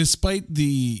 Despite the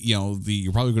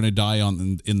you're probably going to die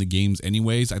in the games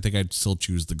anyways, I think I'd still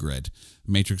choose the grid.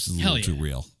 Matrix is a little too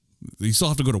real. You still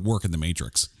have to go to work in the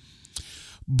Matrix.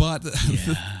 But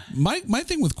my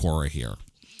thing with Cora here,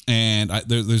 and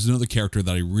there's another character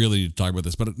that I really need to talk about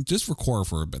this, but just for Cora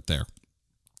for a bit there.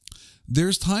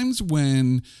 There's times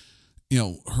when,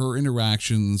 her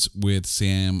interactions with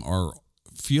Sam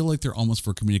feel like they're almost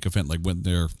for comedic effect, like when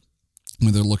they're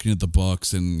looking at the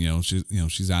books and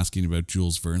she's asking about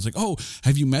Jules Verne. It's like, oh,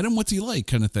 have you met him? What's he like?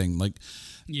 Kind of thing. Like,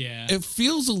 yeah, it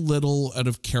feels a little out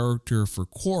of character for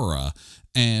Cora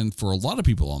and for a lot of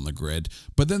people on the grid.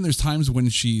 But then there's times when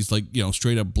she's like,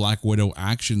 straight up Black Widow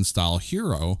action style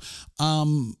hero.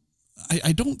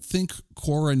 I don't think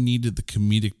Cora needed the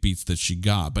comedic beats that she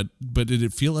got, but did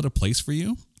it feel out of place for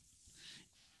you?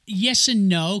 Yes and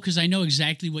no, because I know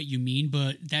exactly what you mean,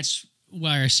 but that's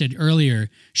why I said earlier,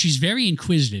 she's very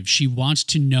inquisitive. She wants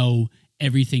to know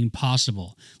everything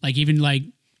possible. Like even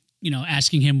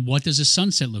asking him, what does a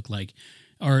sunset look like?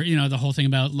 Or, the whole thing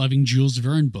about loving Jules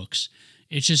Verne books.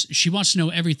 It's just, she wants to know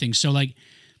everything. So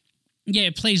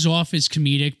it plays off as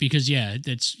comedic because,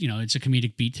 that's, it's a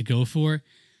comedic beat to go for.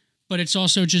 but it's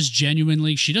also just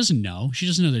genuinely, she doesn't know. She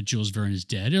doesn't know that Jules Verne is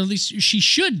dead. Or at least she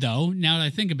should, though, now that I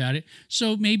think about it.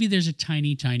 So maybe there's a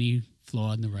tiny, tiny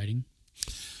flaw in the writing.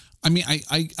 I mean,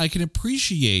 I can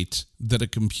appreciate that a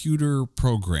computer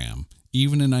program,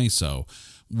 even an ISO,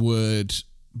 would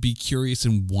be curious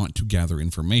and want to gather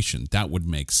information. That would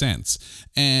make sense.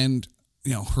 And,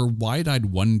 you know, her wide-eyed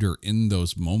wonder in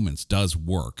those moments does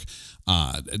work.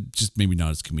 Just maybe not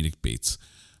as comedic beats.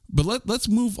 But let's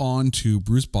move on to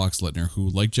Bruce Boxleitner, who,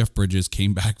 like Jeff Bridges,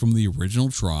 came back from the original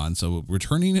Tron, so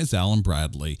returning as Alan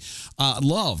Bradley.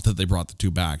 Love that they brought the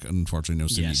two back. Unfortunately, no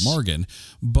Cindy Morgan.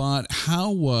 But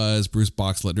how was Bruce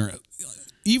Boxleitner,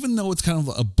 even though it's kind of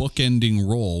a bookending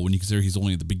role when you consider he's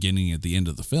only at the beginning at the end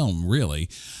of the film, really,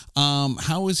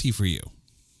 how is he for you?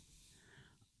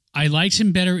 I liked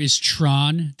him better as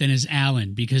Tron than as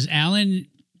Alan, because Alan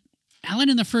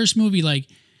in the first movie, like,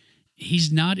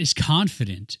 he's not as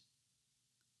confident.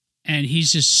 And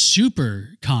he's just super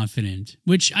confident,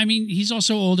 which, I mean, he's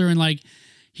also older and, like,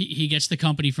 he gets the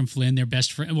company from Flynn. They're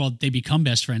best friends. Well, they become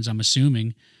best friends, I'm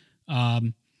assuming. But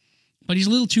he's a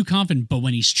little too confident. But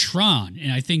when he's Tron,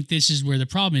 and I think this is where the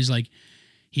problem is, like,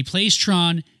 he plays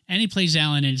Tron and he plays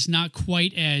Alan, and it's not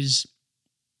quite as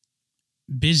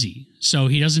busy. So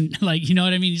he doesn't, like, you know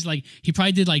what I mean? He's like, he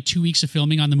probably did like 2 weeks of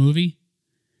filming on the movie.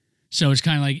 So it's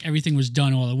kind of like everything was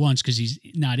done all at once because he's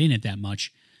not in it that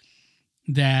much.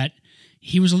 That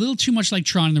he was a little too much like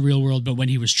Tron in the real world, but when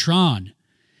he was Tron,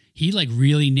 he like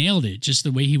really nailed it. Just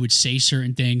the way he would say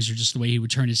certain things or just the way he would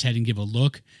turn his head and give a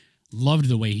look. Loved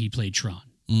the way he played Tron.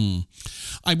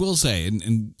 I will say,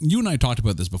 and you and I talked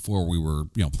about this before we were,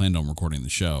 planned on recording the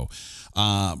show.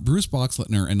 Bruce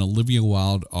Boxleitner and Olivia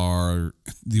Wilde are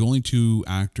the only two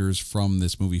actors from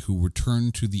this movie who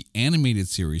returned to the animated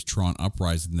series Tron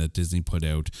Uprising that Disney put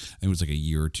out. I think it was like a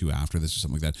year or two after this or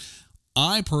something like that.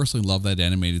 I personally love that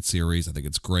animated series. I think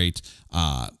it's great.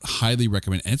 Highly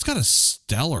recommend. And it's got a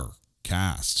stellar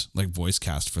cast, like voice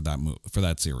cast for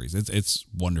that series. It's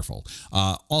wonderful.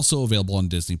 Also available on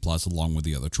Disney Plus along with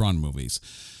the other Tron movies.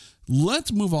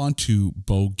 Let's move on to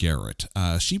Bo Garrett.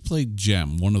 She played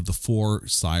Jem, one of the 4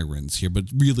 sirens here, but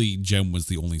really Jem was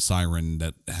the only siren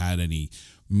that had any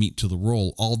meat to the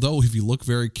role. Although if you look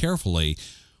very carefully,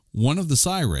 one of the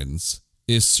sirens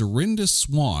is Serinda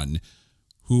Swan,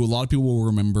 who a lot of people will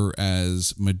remember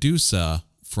as Medusa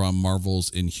from Marvel's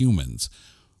Inhumans.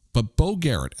 But Bo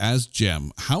Garrett as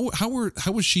Jem, how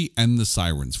was she and the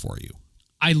sirens for you?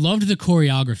 I loved the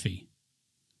choreography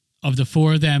of the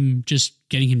 4 of them just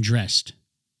getting him dressed.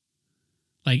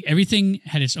 Like, everything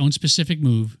had its own specific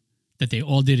move that they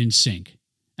all did in sync.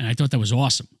 And I thought that was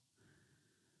awesome.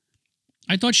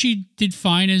 I thought she did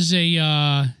fine as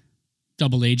a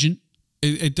double agent.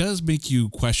 It does make you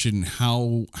question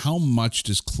how much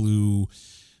does Clue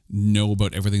know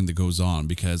about everything that goes on,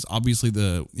 because obviously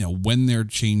when they're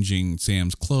changing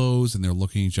Sam's clothes and they're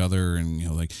looking at each other and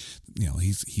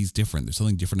he's different, there's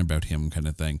something different about him kind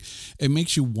of thing. It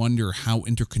makes you wonder how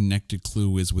interconnected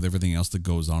Clue is with everything else that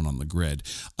goes on the grid,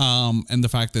 and the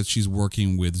fact that she's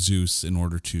working with Zeus in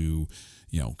order to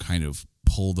kind of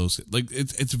pull those, like,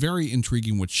 it's very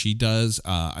intriguing what she does.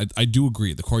 I do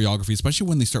agree, the choreography, especially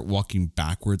when they start walking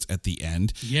backwards at the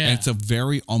end. And it's a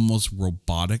very almost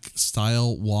robotic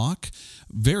style walk.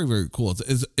 Very, very cool.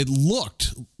 It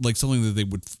looked like something that they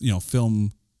would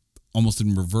film almost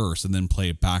in reverse and then play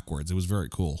it backwards. It was very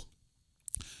cool.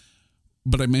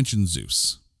 But I mentioned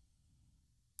Zeus.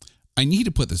 I need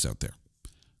to put this out there.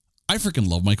 I freaking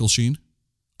love Michael Sheen.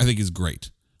 I think he's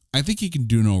great. I think he can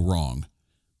do no wrong.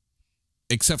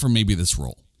 Except for maybe this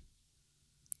role.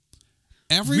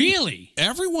 Really?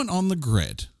 Everyone on the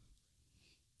grid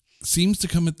seems to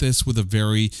come at this with a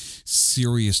very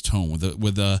serious tone,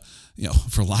 with a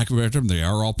for lack of a better term, they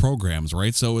are all programs,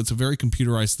 right? So it's a very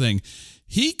computerized thing.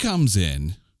 He comes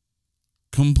in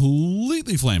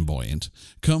completely flamboyant,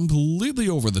 completely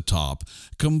over the top,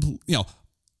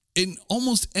 in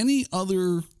almost any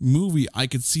other movie I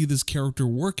could see this character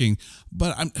working,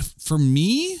 but for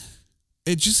me,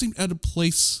 it just seemed out of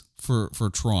place for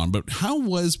Tron. But how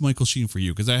was Michael Sheen for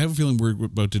you? Because I have a feeling we're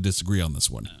about to disagree on this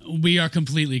one. We are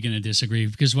completely going to disagree,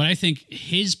 because what I think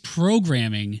his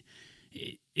programming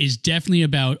is definitely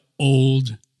about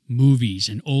old movies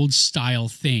and old style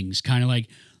things, kind of like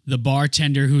the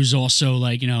bartender who's also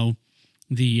like,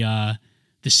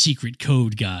 the secret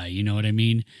code guy, you know what I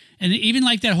mean? And even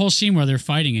like that whole scene where they're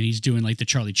fighting and he's doing like the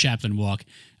Charlie Chaplin walk.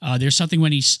 There's something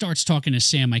when he starts talking to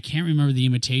Sam, I can't remember the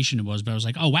imitation it was, but I was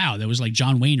like, oh wow, that was like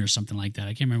John Wayne or something like that.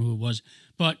 I can't remember who it was.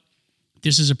 But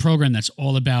this is a program that's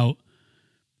all about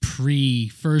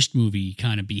pre-first movie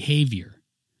kind of behavior.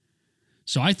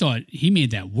 So I thought he made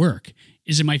that work.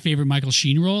 Is it my favorite Michael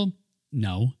Sheen role?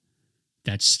 No,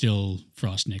 that's still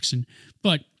Frost Nixon.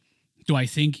 But do I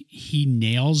think he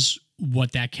nails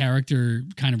what that character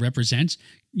kind of represents?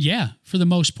 Yeah, for the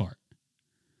most part.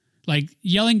 Like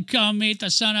yelling, "Come meet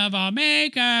the son of a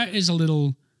maker" is a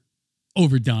little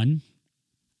overdone.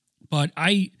 But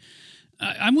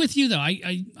I'm with you, though.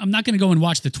 I'm not going to go and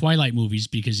watch the Twilight movies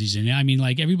because he's in it. I mean,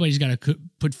 like, everybody's got to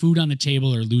put food on the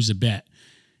table or lose a bet.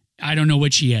 I don't know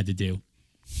what she had to do.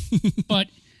 But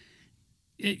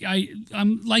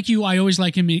I'm like you. I always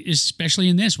like him, especially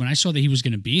in this. When I saw that he was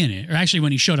going to be in it, or actually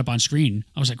when he showed up on screen,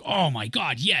 I was like, oh, my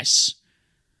God, yes.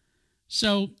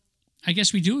 So I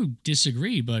guess we do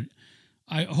disagree, but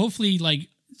I hopefully, like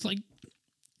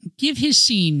give his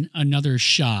scene another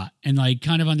shot and like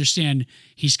kind of understand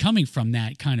he's coming from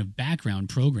that kind of background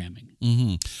programming.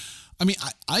 Mm-hmm. I mean,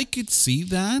 I could see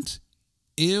that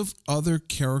if other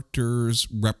characters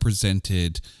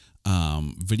represented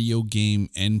video game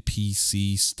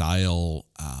NPC style,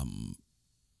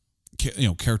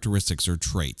 characteristics or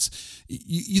traits.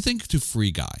 You think to Free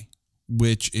Guy,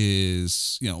 which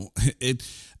is, it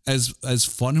as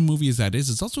fun a movie as that is,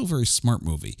 it's also a very smart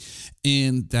movie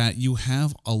in that you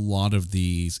have a lot of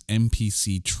these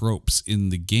NPC tropes in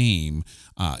the game,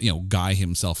 Guy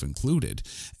himself included.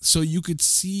 So you could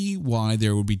see why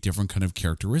there would be different kind of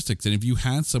characteristics. And if you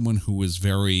had someone who was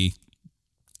very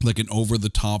like an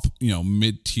over-the-top,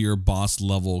 mid-tier boss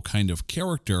level kind of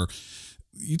character,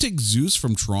 you take Zeus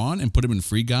from Tron and put him in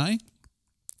Free Guy,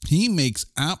 he makes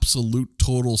absolute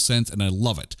total sense, and I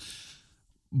love it.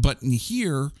 But in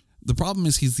here, the problem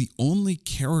is he's the only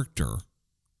character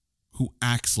who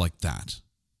acts like that.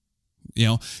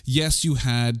 Yes, you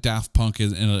had Daft Punk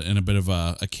in a bit of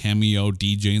a cameo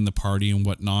DJ in the party and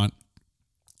whatnot.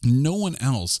 No one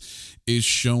else is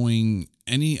showing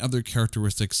any other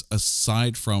characteristics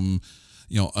aside from,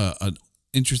 an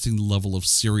interesting level of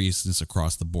seriousness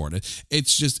across the board.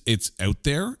 It's out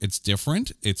there. It's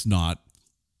different. It's not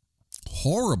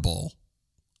horrible.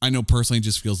 I know personally it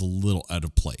just feels a little out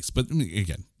of place. But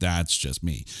again, that's just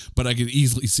me. But I could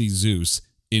easily see Zeus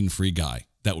in Free Guy.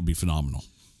 That would be phenomenal.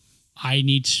 I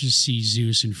need to see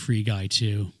Zeus in Free Guy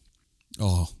too.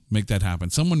 Oh, make that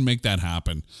happen. Someone make that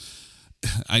happen.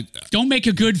 Don't make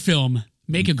a good film.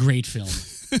 Make a great film.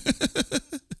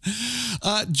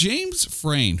 James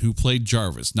Frain, who played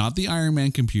Jarvis, not the Iron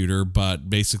Man computer, but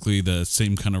basically the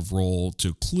same kind of role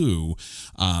to Clue,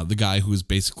 the guy who is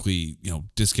basically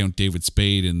discount David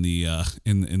Spade in the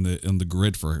in the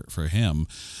grid for him.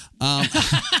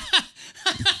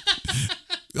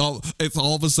 It's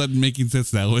all of a sudden making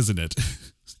sense now, isn't it?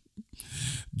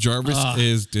 Jarvis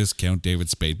is discount David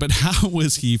Spade, but how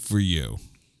was he for you?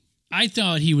 I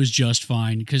thought he was just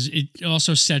fine because it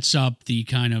also sets up the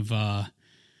kind of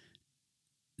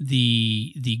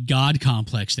the God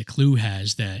complex that Clue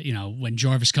has. That when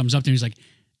Jarvis comes up to him, he's like,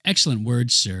 "Excellent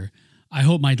words, sir. I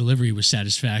hope my delivery was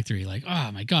satisfactory." Like,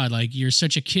 oh my God, like you're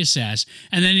such a kiss ass.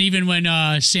 And then even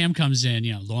when Sam comes in,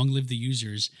 long live the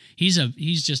users. He's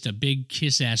just a big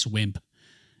kiss ass wimp.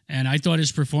 And I thought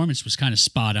his performance was kind of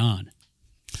spot on.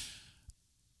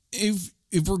 If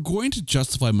we're going to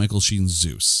justify Michael Sheen's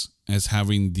Zeus as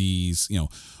having these,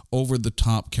 over the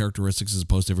top characteristics as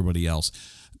opposed to everybody else,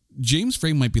 James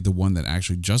Frain might be the one that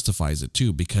actually justifies it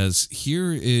too, because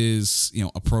here is,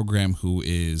 a program who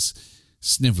is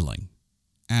sniveling,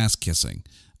 ass kissing,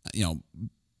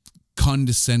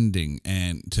 condescending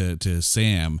and to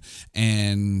Sam,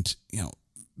 and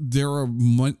there are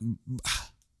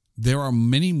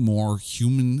many more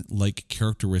human-like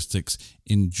characteristics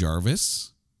in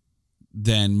Jarvis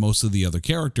than most of the other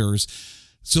characters.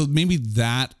 So maybe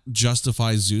that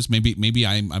justifies Zeus. Maybe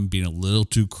I'm being a little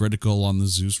too critical on the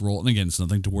Zeus role. And again, it's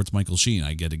nothing towards Michael Sheen.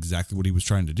 I get exactly what he was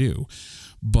trying to do.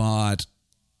 But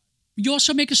you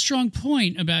also make a strong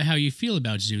point about how you feel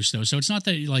about Zeus, though. So it's not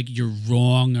that like you're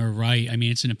wrong or right. I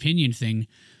mean, it's an opinion thing.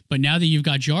 But now that you've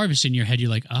got Jarvis in your head, you're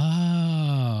like,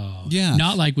 oh. Yeah.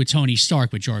 Not like with Tony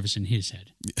Stark, but Jarvis in his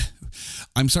head.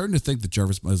 I'm starting to think that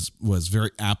Jarvis was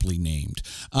very aptly named.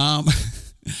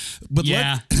 But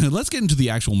yeah. Let's get into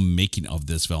the actual making of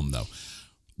this film, though.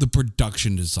 The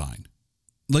production design.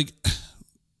 Like,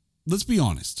 let's be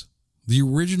honest. The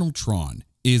original Tron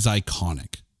is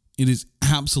iconic. It is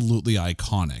absolutely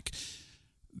iconic.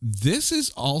 This is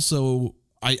also,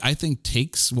 I think,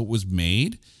 takes what was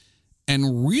made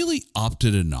and really upped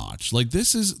it a notch. Like,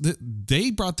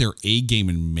 they brought their A game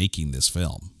in making this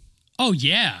film. Oh,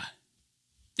 yeah.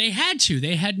 They had to.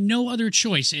 They had no other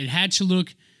choice. It had to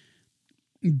look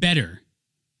better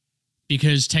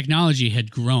because technology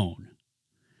had grown.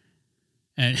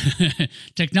 And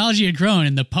technology had grown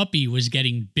and the puppy was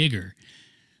getting bigger.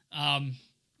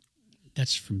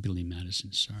 That's from Billy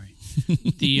Madison. Sorry.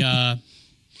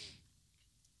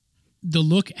 The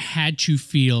look had to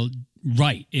feel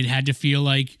right. It had to feel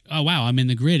like, oh, wow, I'm in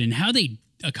the grid. And how they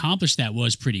accomplished that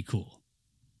was pretty cool.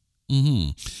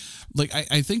 Mm-hmm. Like,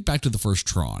 I think back to the first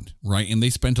Tron, right? And they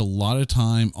spent a lot of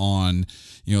time on,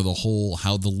 the whole,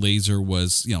 how the laser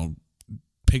was,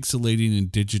 pixelating and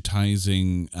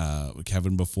digitizing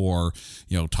Kevin before,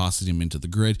 tossing him into the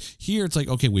grid. Here, it's like,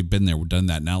 okay, we've been there, we've done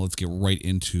that. Now let's get right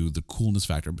into the coolness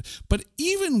factor. But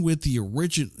even with the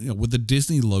original, with the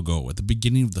Disney logo at the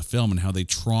beginning of the film and how they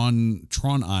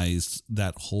Tronized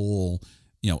that whole,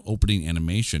 opening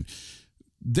animation,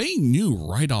 they knew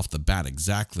right off the bat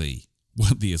exactly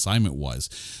what the assignment was.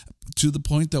 To the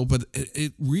point, though, but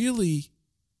it really,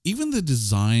 even the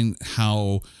design,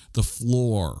 how the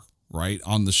floor, right,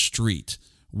 on the street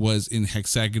was in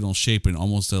hexagonal shape and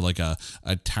almost like a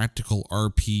tactical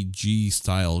RPG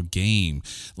style game.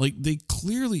 Like, they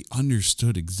clearly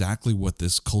understood exactly what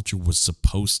this culture was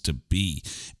supposed to be.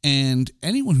 And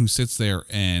anyone who sits there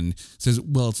and says,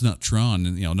 well, it's not Tron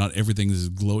and, not everything is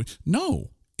glowing.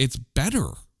 No, it's better.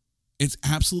 It's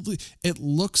absolutely, it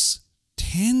looks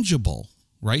tangible,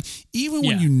 right? Even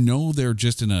when they're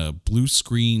just in a blue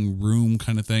screen room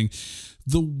kind of thing,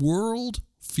 the world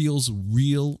feels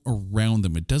real around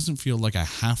them. It doesn't feel like a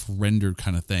half-rendered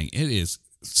kind of thing. It is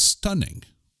stunning.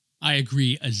 I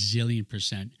agree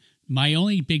 1,000,000%. My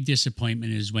only big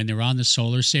disappointment is when they're on the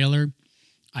Solar Sailor,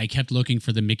 I kept looking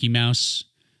for the Mickey Mouse,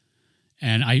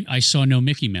 and I saw no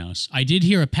Mickey Mouse. I did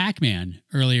hear a Pac-Man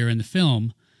earlier in the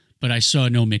film, but I saw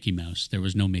no Mickey Mouse. There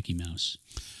was no Mickey Mouse.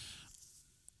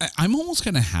 I'm almost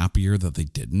kind of happier that they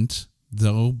didn't,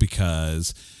 though,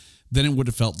 because then it would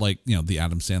have felt like, the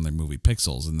Adam Sandler movie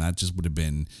Pixels, and that just would have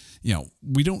been,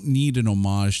 we don't need an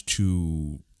homage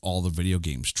to all the video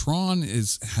games. Tron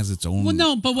has its own. Well,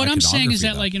 no, but what I'm saying is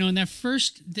that, though. like, in that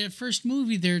first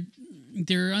movie,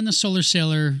 they're on the Solar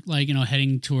Sailor, like,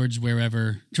 heading towards the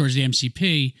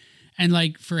MCP, and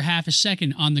like for half a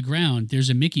second on the ground, there's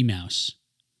a Mickey Mouse,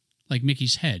 like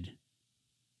Mickey's head.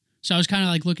 So I was kind of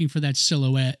like looking for that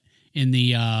silhouette in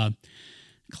the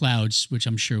clouds, which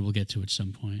I'm sure we'll get to at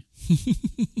some point.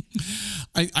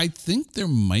 I think there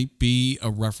might be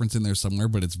a reference in there somewhere,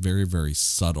 but it's very, very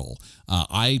subtle.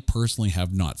 I personally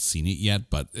have not seen it yet,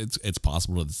 but it's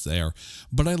possible that it's there.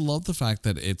 But I love the fact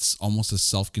that it's almost a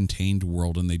self-contained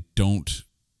world, and they don't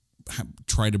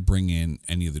try to bring in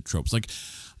any of the tropes. Like,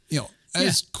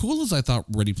 as cool as I thought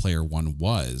Ready Player One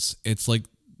was, it's like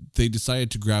they decided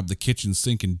to grab the kitchen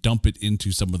sink and dump it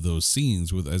into some of those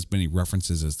scenes with as many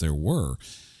references as there were.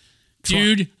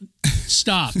 Dude,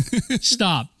 stop.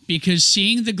 Because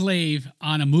seeing the glaive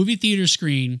on a movie theater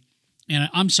screen, and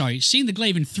I'm sorry, seeing the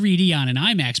glaive in 3D on an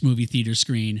IMAX movie theater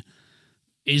screen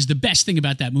is the best thing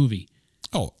about that movie.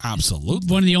 Oh,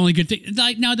 absolutely. One of the only good things.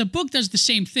 Like, now, the book does the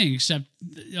same thing, except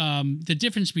the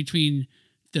difference between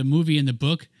the movie and the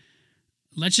book.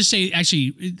 Let's just say,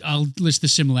 actually, I'll list the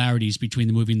similarities between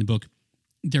the movie and the book.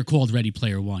 They're called Ready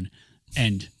Player One.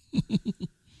 End.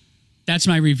 That's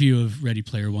my review of Ready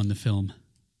Player One, the film.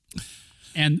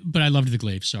 But I loved the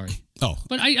glaive, sorry. Oh.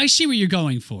 But I see what you're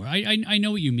going for. I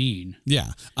know what you mean.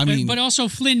 Yeah. I mean. But also,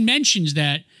 Flynn mentions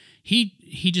that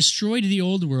he destroyed the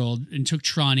old world and took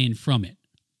Tron in from it.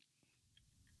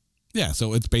 Yeah,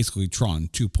 so it's basically Tron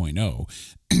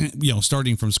 2.0,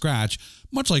 starting from scratch,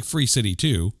 much like Free City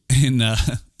 2 in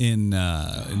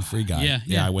Free Guy.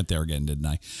 Yeah, I went there again, didn't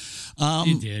I?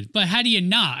 You did, but how do you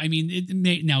not? I mean,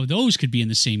 now those could be in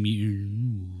the same year.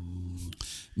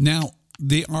 Now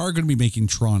they are going to be making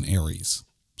Tron Ares,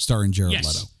 starring Jared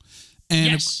Leto,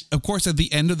 and of course, at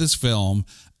the end of this film,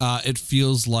 it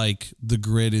feels like the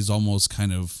grid is almost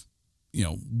kind of,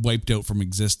 wiped out from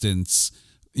existence.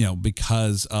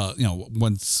 Because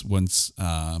once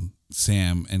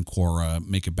Sam and Cora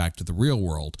make it back to the real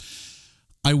world,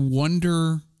 I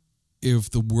wonder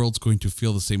if the world's going to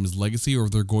feel the same as Legacy, or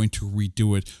if they're going to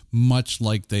redo it much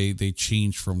like they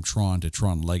changed from Tron to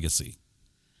Tron Legacy.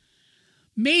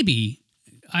 Maybe.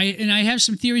 I have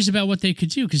some theories about what they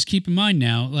could do, because keep in mind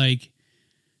now, like,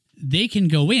 they can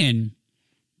go in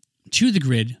to the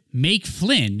grid, make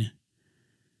Flynn.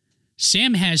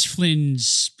 Sam has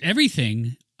Flynn's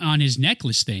everything on his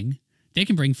necklace thing. They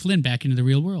can bring Flynn back into the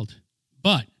real world.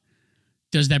 But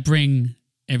does that bring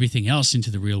everything else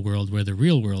into the real world, where the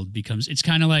real world becomes... It's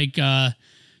kind of like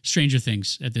Stranger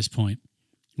Things at this point.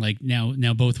 Like, now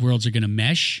both worlds are going to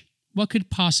mesh. What could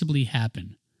possibly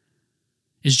happen?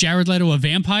 Is Jared Leto a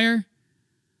vampire?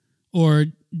 Or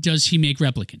does he make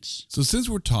replicants? So since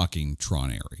we're talking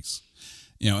Tron Ares,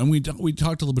 and we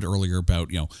talked a little bit earlier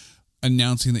about,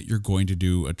 announcing that you're going to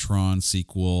do a Tron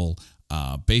sequel.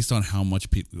 based on how much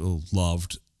people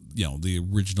loved, the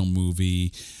original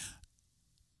movie,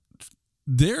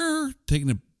 they're taking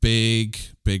a big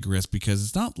risk because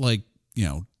it's not like,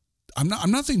 I'm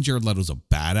not saying Jared Leto's a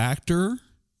bad actor,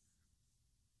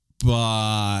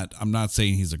 but I'm not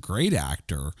saying he's a great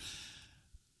actor.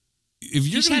 If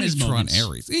you're going to make Tron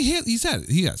Ares, he has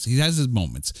his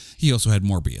moments. He also had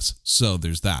Morbius, so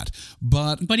there's that.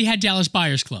 But he had Dallas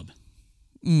Buyers Club.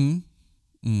 But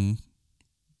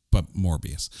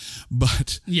Morbius.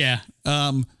 But yeah,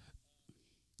 Tron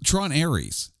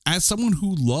Ares, as someone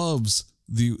who loves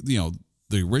the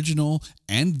original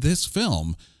and this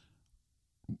film,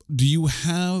 do you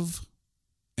have?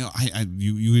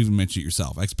 You even mentioned it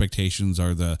yourself. Expectations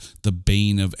are the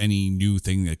bane of any new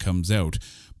thing that comes out.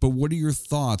 But what are your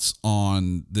thoughts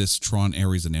on this Tron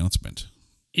Ares announcement?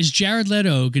 Is Jared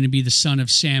Leto going to be the son of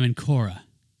Sam and Cora?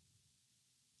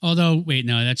 Although, wait,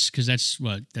 no, that's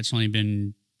only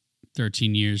been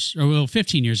 13 years, or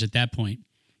 15 years at that point.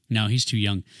 No, he's too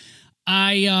young.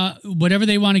 Whatever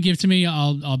they want to give to me,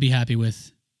 I'll be happy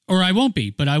with. Or I won't be,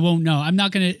 but I won't know.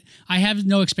 I have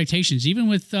no expectations. Even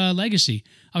with Legacy,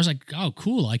 I was like, oh,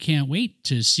 cool. I can't wait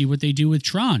to see what they do with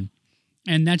Tron.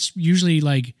 And that's usually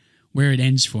like where it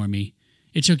ends for me.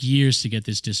 It took years to get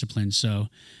this discipline, so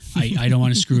I don't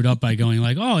want to screw it up by going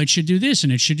like, oh, it should do this,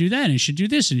 and it should do that, and it should do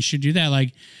this, and it should do that.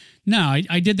 Like, no,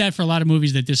 I did that for a lot of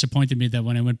movies that disappointed me, that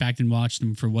when I went back and watched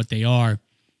them for what they are,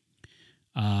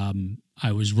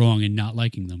 I was wrong in not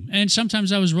liking them. And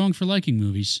sometimes I was wrong for liking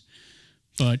movies.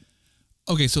 But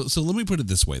okay, so let me put it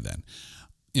this way then.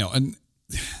 And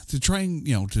to try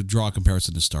and, to draw a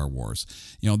comparison to Star Wars,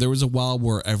 there was a while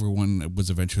where everyone was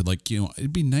eventually like,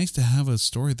 it'd be nice to have a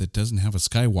story that doesn't have a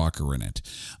Skywalker in it.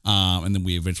 And then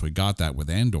we eventually got that with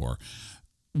Andor.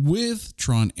 With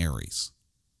Tron Ares,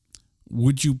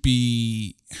 would you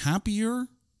be happier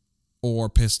or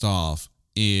pissed off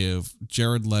if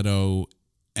Jared Leto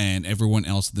and everyone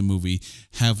else in the movie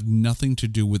have nothing to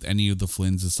do with any of the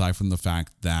Flynns aside from the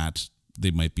fact that they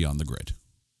might be on the grid?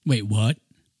 Wait, what?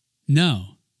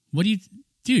 No. What do you...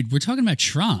 Dude, we're talking about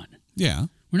Tron. Yeah.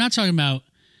 We're not talking about...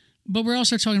 But we're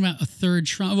also talking about a third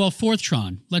Tron. Well, fourth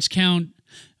Tron. Let's count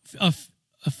a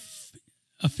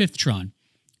fifth Tron.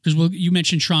 Because you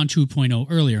mentioned Tron 2.0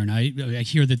 earlier, and I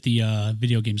hear that the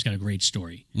video game's got a great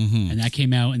story. Mm-hmm. And that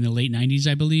came out in the late 90s,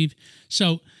 I believe.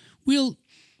 So what?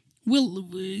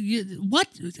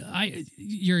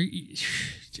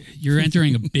 You're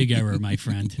entering a big error, my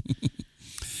friend.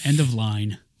 End of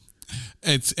line.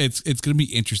 It's going to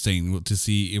be interesting to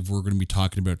see if we're going to be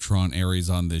talking about Tron Ares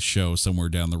on this show somewhere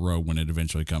down the road when it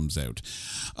eventually comes out.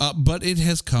 But it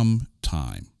has come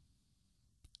time.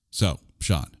 So,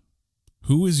 Sean,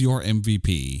 who is your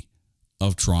MVP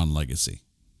of Tron Legacy?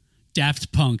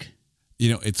 Daft Punk.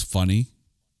 It's funny,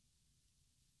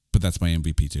 but that's my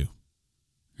MVP too.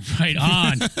 Right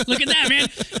on. Look at that, man.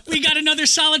 We got another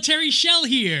solitary shell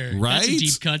here. Right? That's a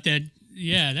deep cut.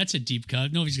 That's a deep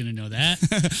cut. Nobody's going to know that.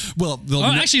 Well,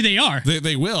 actually, they are.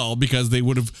 They will, because they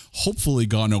would have hopefully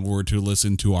gone over to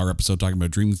listen to our episode talking about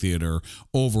Dream Theater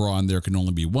over on There Can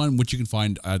Only Be One, which you can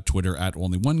find at Twitter at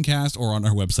OnlyOneCast or on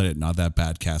our website at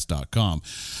NotThatBadCast.com.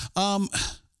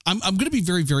 I'm going to be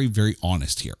very, very, very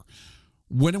honest here.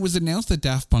 When it was announced that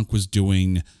Daft Punk was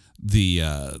doing the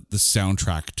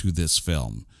soundtrack to this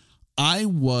film, I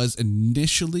was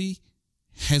initially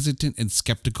hesitant and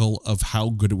skeptical of how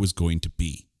good it was going to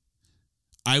be.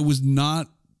 I was not,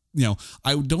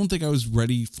 I don't think I was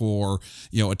ready for,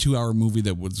 a 2-hour movie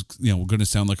that was, going to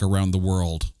sound like Around the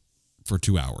World for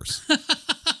 2 hours.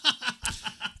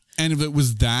 And if it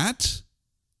was that,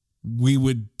 we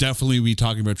would definitely be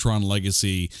talking about Tron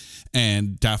Legacy,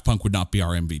 and Daft Punk would not be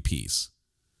our MVPs.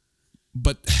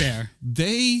 But fair.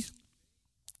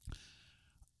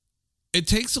 It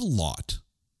takes a lot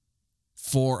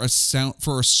for a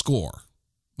score,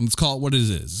 and let's call it what it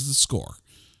is. It's a score.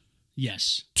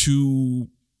 Yes. To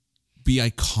be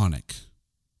iconic,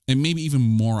 and maybe even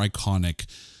more iconic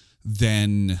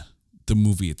than the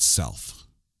movie itself.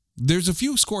 There's a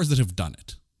few scores that have done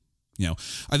it.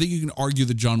 I think you can argue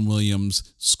that John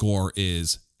Williams' score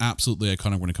is absolutely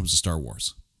iconic when it comes to Star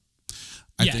Wars.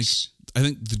 I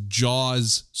think the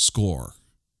Jaws score,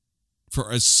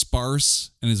 for as sparse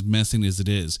and as messy as it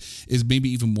is maybe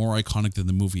even more iconic than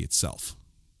the movie itself.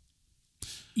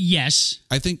 Yes.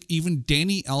 I think even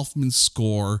Danny Elfman's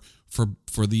score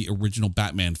for the original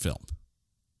Batman film,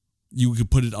 you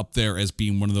could put it up there as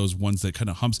being one of those ones that kind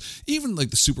of hums, even like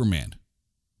the Superman,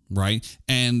 right?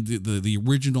 And the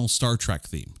original Star Trek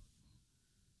theme.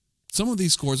 Some of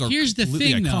these scores are Here's the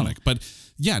completely thing, iconic, though. but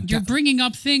yeah, You're bringing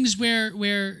up things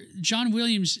where John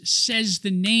Williams says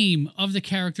the name of the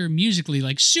character musically,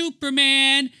 like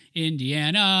Superman,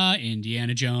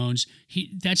 Indiana Jones.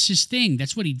 That's his thing.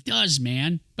 That's what he does,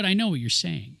 man. But I know what you're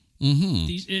saying.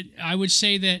 Mm-hmm. I would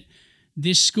say that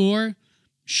this score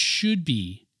should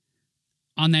be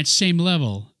on that same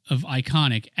level of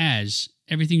iconic as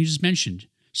everything you just mentioned.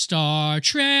 Star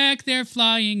Trek, they're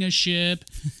flying a ship.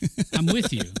 I'm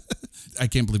with you. I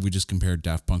can't believe we just compared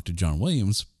Daft Punk to John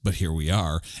Williams, but here we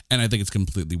are, and I think it's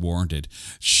completely warranted.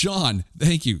 Sean,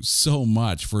 thank you so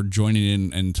much for joining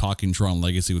in and talking Tron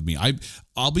Legacy with me.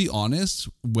 I'll be honest,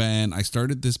 when I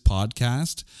started this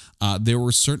podcast, there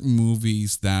were certain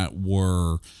movies that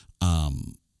were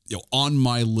on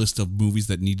my list of movies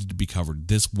that needed to be covered.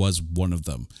 This was one of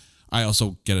them. I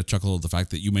also get a chuckle of the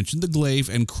fact that you mentioned The Glaive,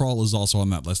 and Krull is also on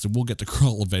that list, and we'll get to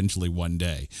Krull eventually one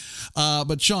day.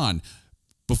 But Sean,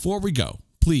 before we go,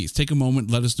 please take a moment,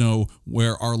 let us know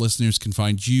where our listeners can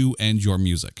find you and your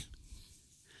music.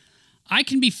 I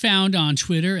can be found on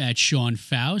Twitter at Sean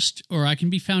Faust, or I can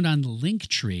be found on the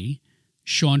Linktree,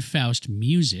 Sean Faust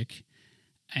Music.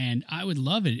 And I would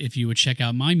love it if you would check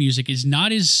out my music. It's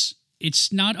not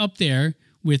up there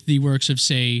with the works of,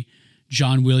 say,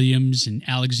 John Williams and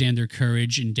Alexander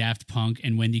Courage and Daft Punk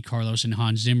and Wendy Carlos and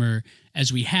Hans Zimmer,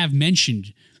 as we have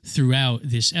mentioned throughout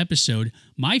this episode.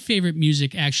 My favorite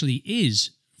music actually is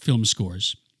film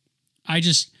scores. I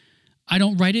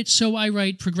don't write it, so I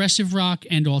write progressive rock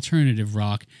and alternative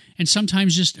rock, and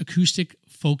sometimes just acoustic,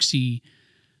 folksy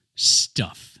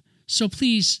stuff. So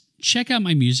please check out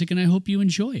my music, and I hope you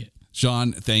enjoy it.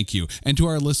 Sean, thank you. And to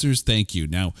our listeners, thank you.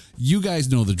 Now, you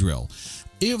guys know the drill.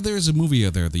 If there's a movie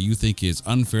out there that you think is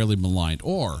unfairly maligned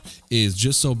or is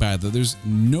just so bad that there's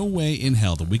no way in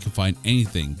hell that we can find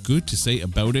anything good to say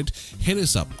about it, hit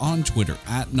us up on Twitter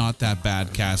at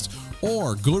NotThatBadCast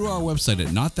or go to our website at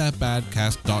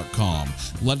notthatbadcast.com.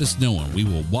 Let us know and we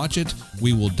will watch it,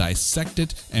 we will dissect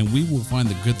it, and we will find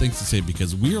the good things to say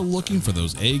because we are looking for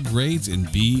those A grades in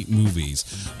B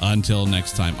movies. Until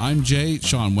next time, I'm Jay.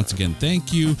 Sean, once again,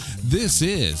 thank you. This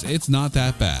is It's Not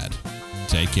That Bad.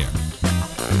 Take care.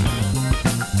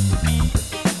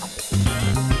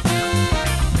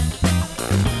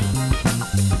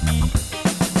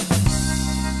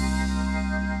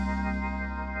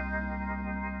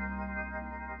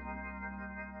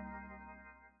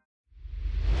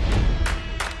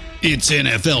 It's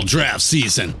NFL draft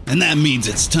season, and that means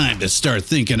it's time to start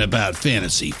thinking about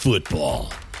fantasy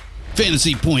football.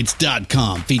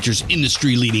 FantasyPoints.com features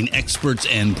industry-leading experts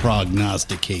and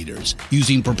prognosticators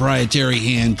using proprietary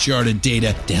hand-charted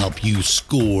data to help you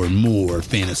score more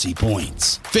fantasy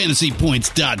points.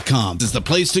 FantasyPoints.com is the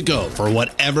place to go for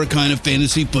whatever kind of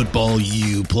fantasy football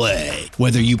you play.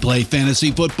 Whether you play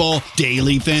fantasy football,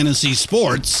 daily fantasy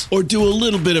sports, or do a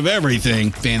little bit of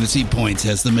everything, Fantasy Points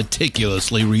has the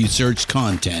meticulously researched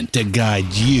content to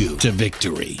guide you to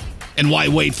victory. And why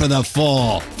wait for the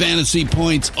fall? Fantasy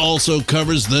Points also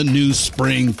covers the new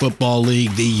spring football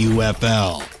league, the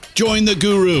UFL. Join the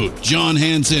guru, John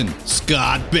Hansen,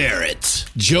 Scott Barrett,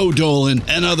 Joe Dolan,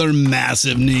 and other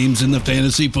massive names in the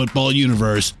fantasy football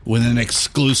universe with an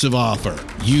exclusive offer.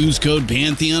 Use code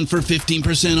Pantheon for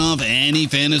 15% off any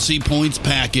Fantasy Points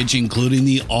package, including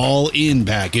the all-in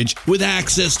package, with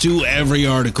access to every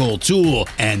article, tool,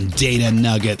 and data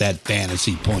nugget that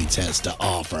Fantasy Points has to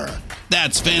offer.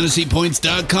 That's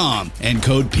FantasyPoints.com and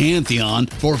code Pantheon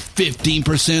for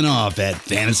 15% off at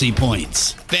Fantasy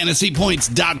Points.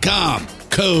 FantasyPoints.com,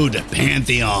 code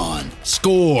Pantheon.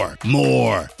 Score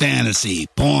more fantasy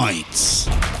points.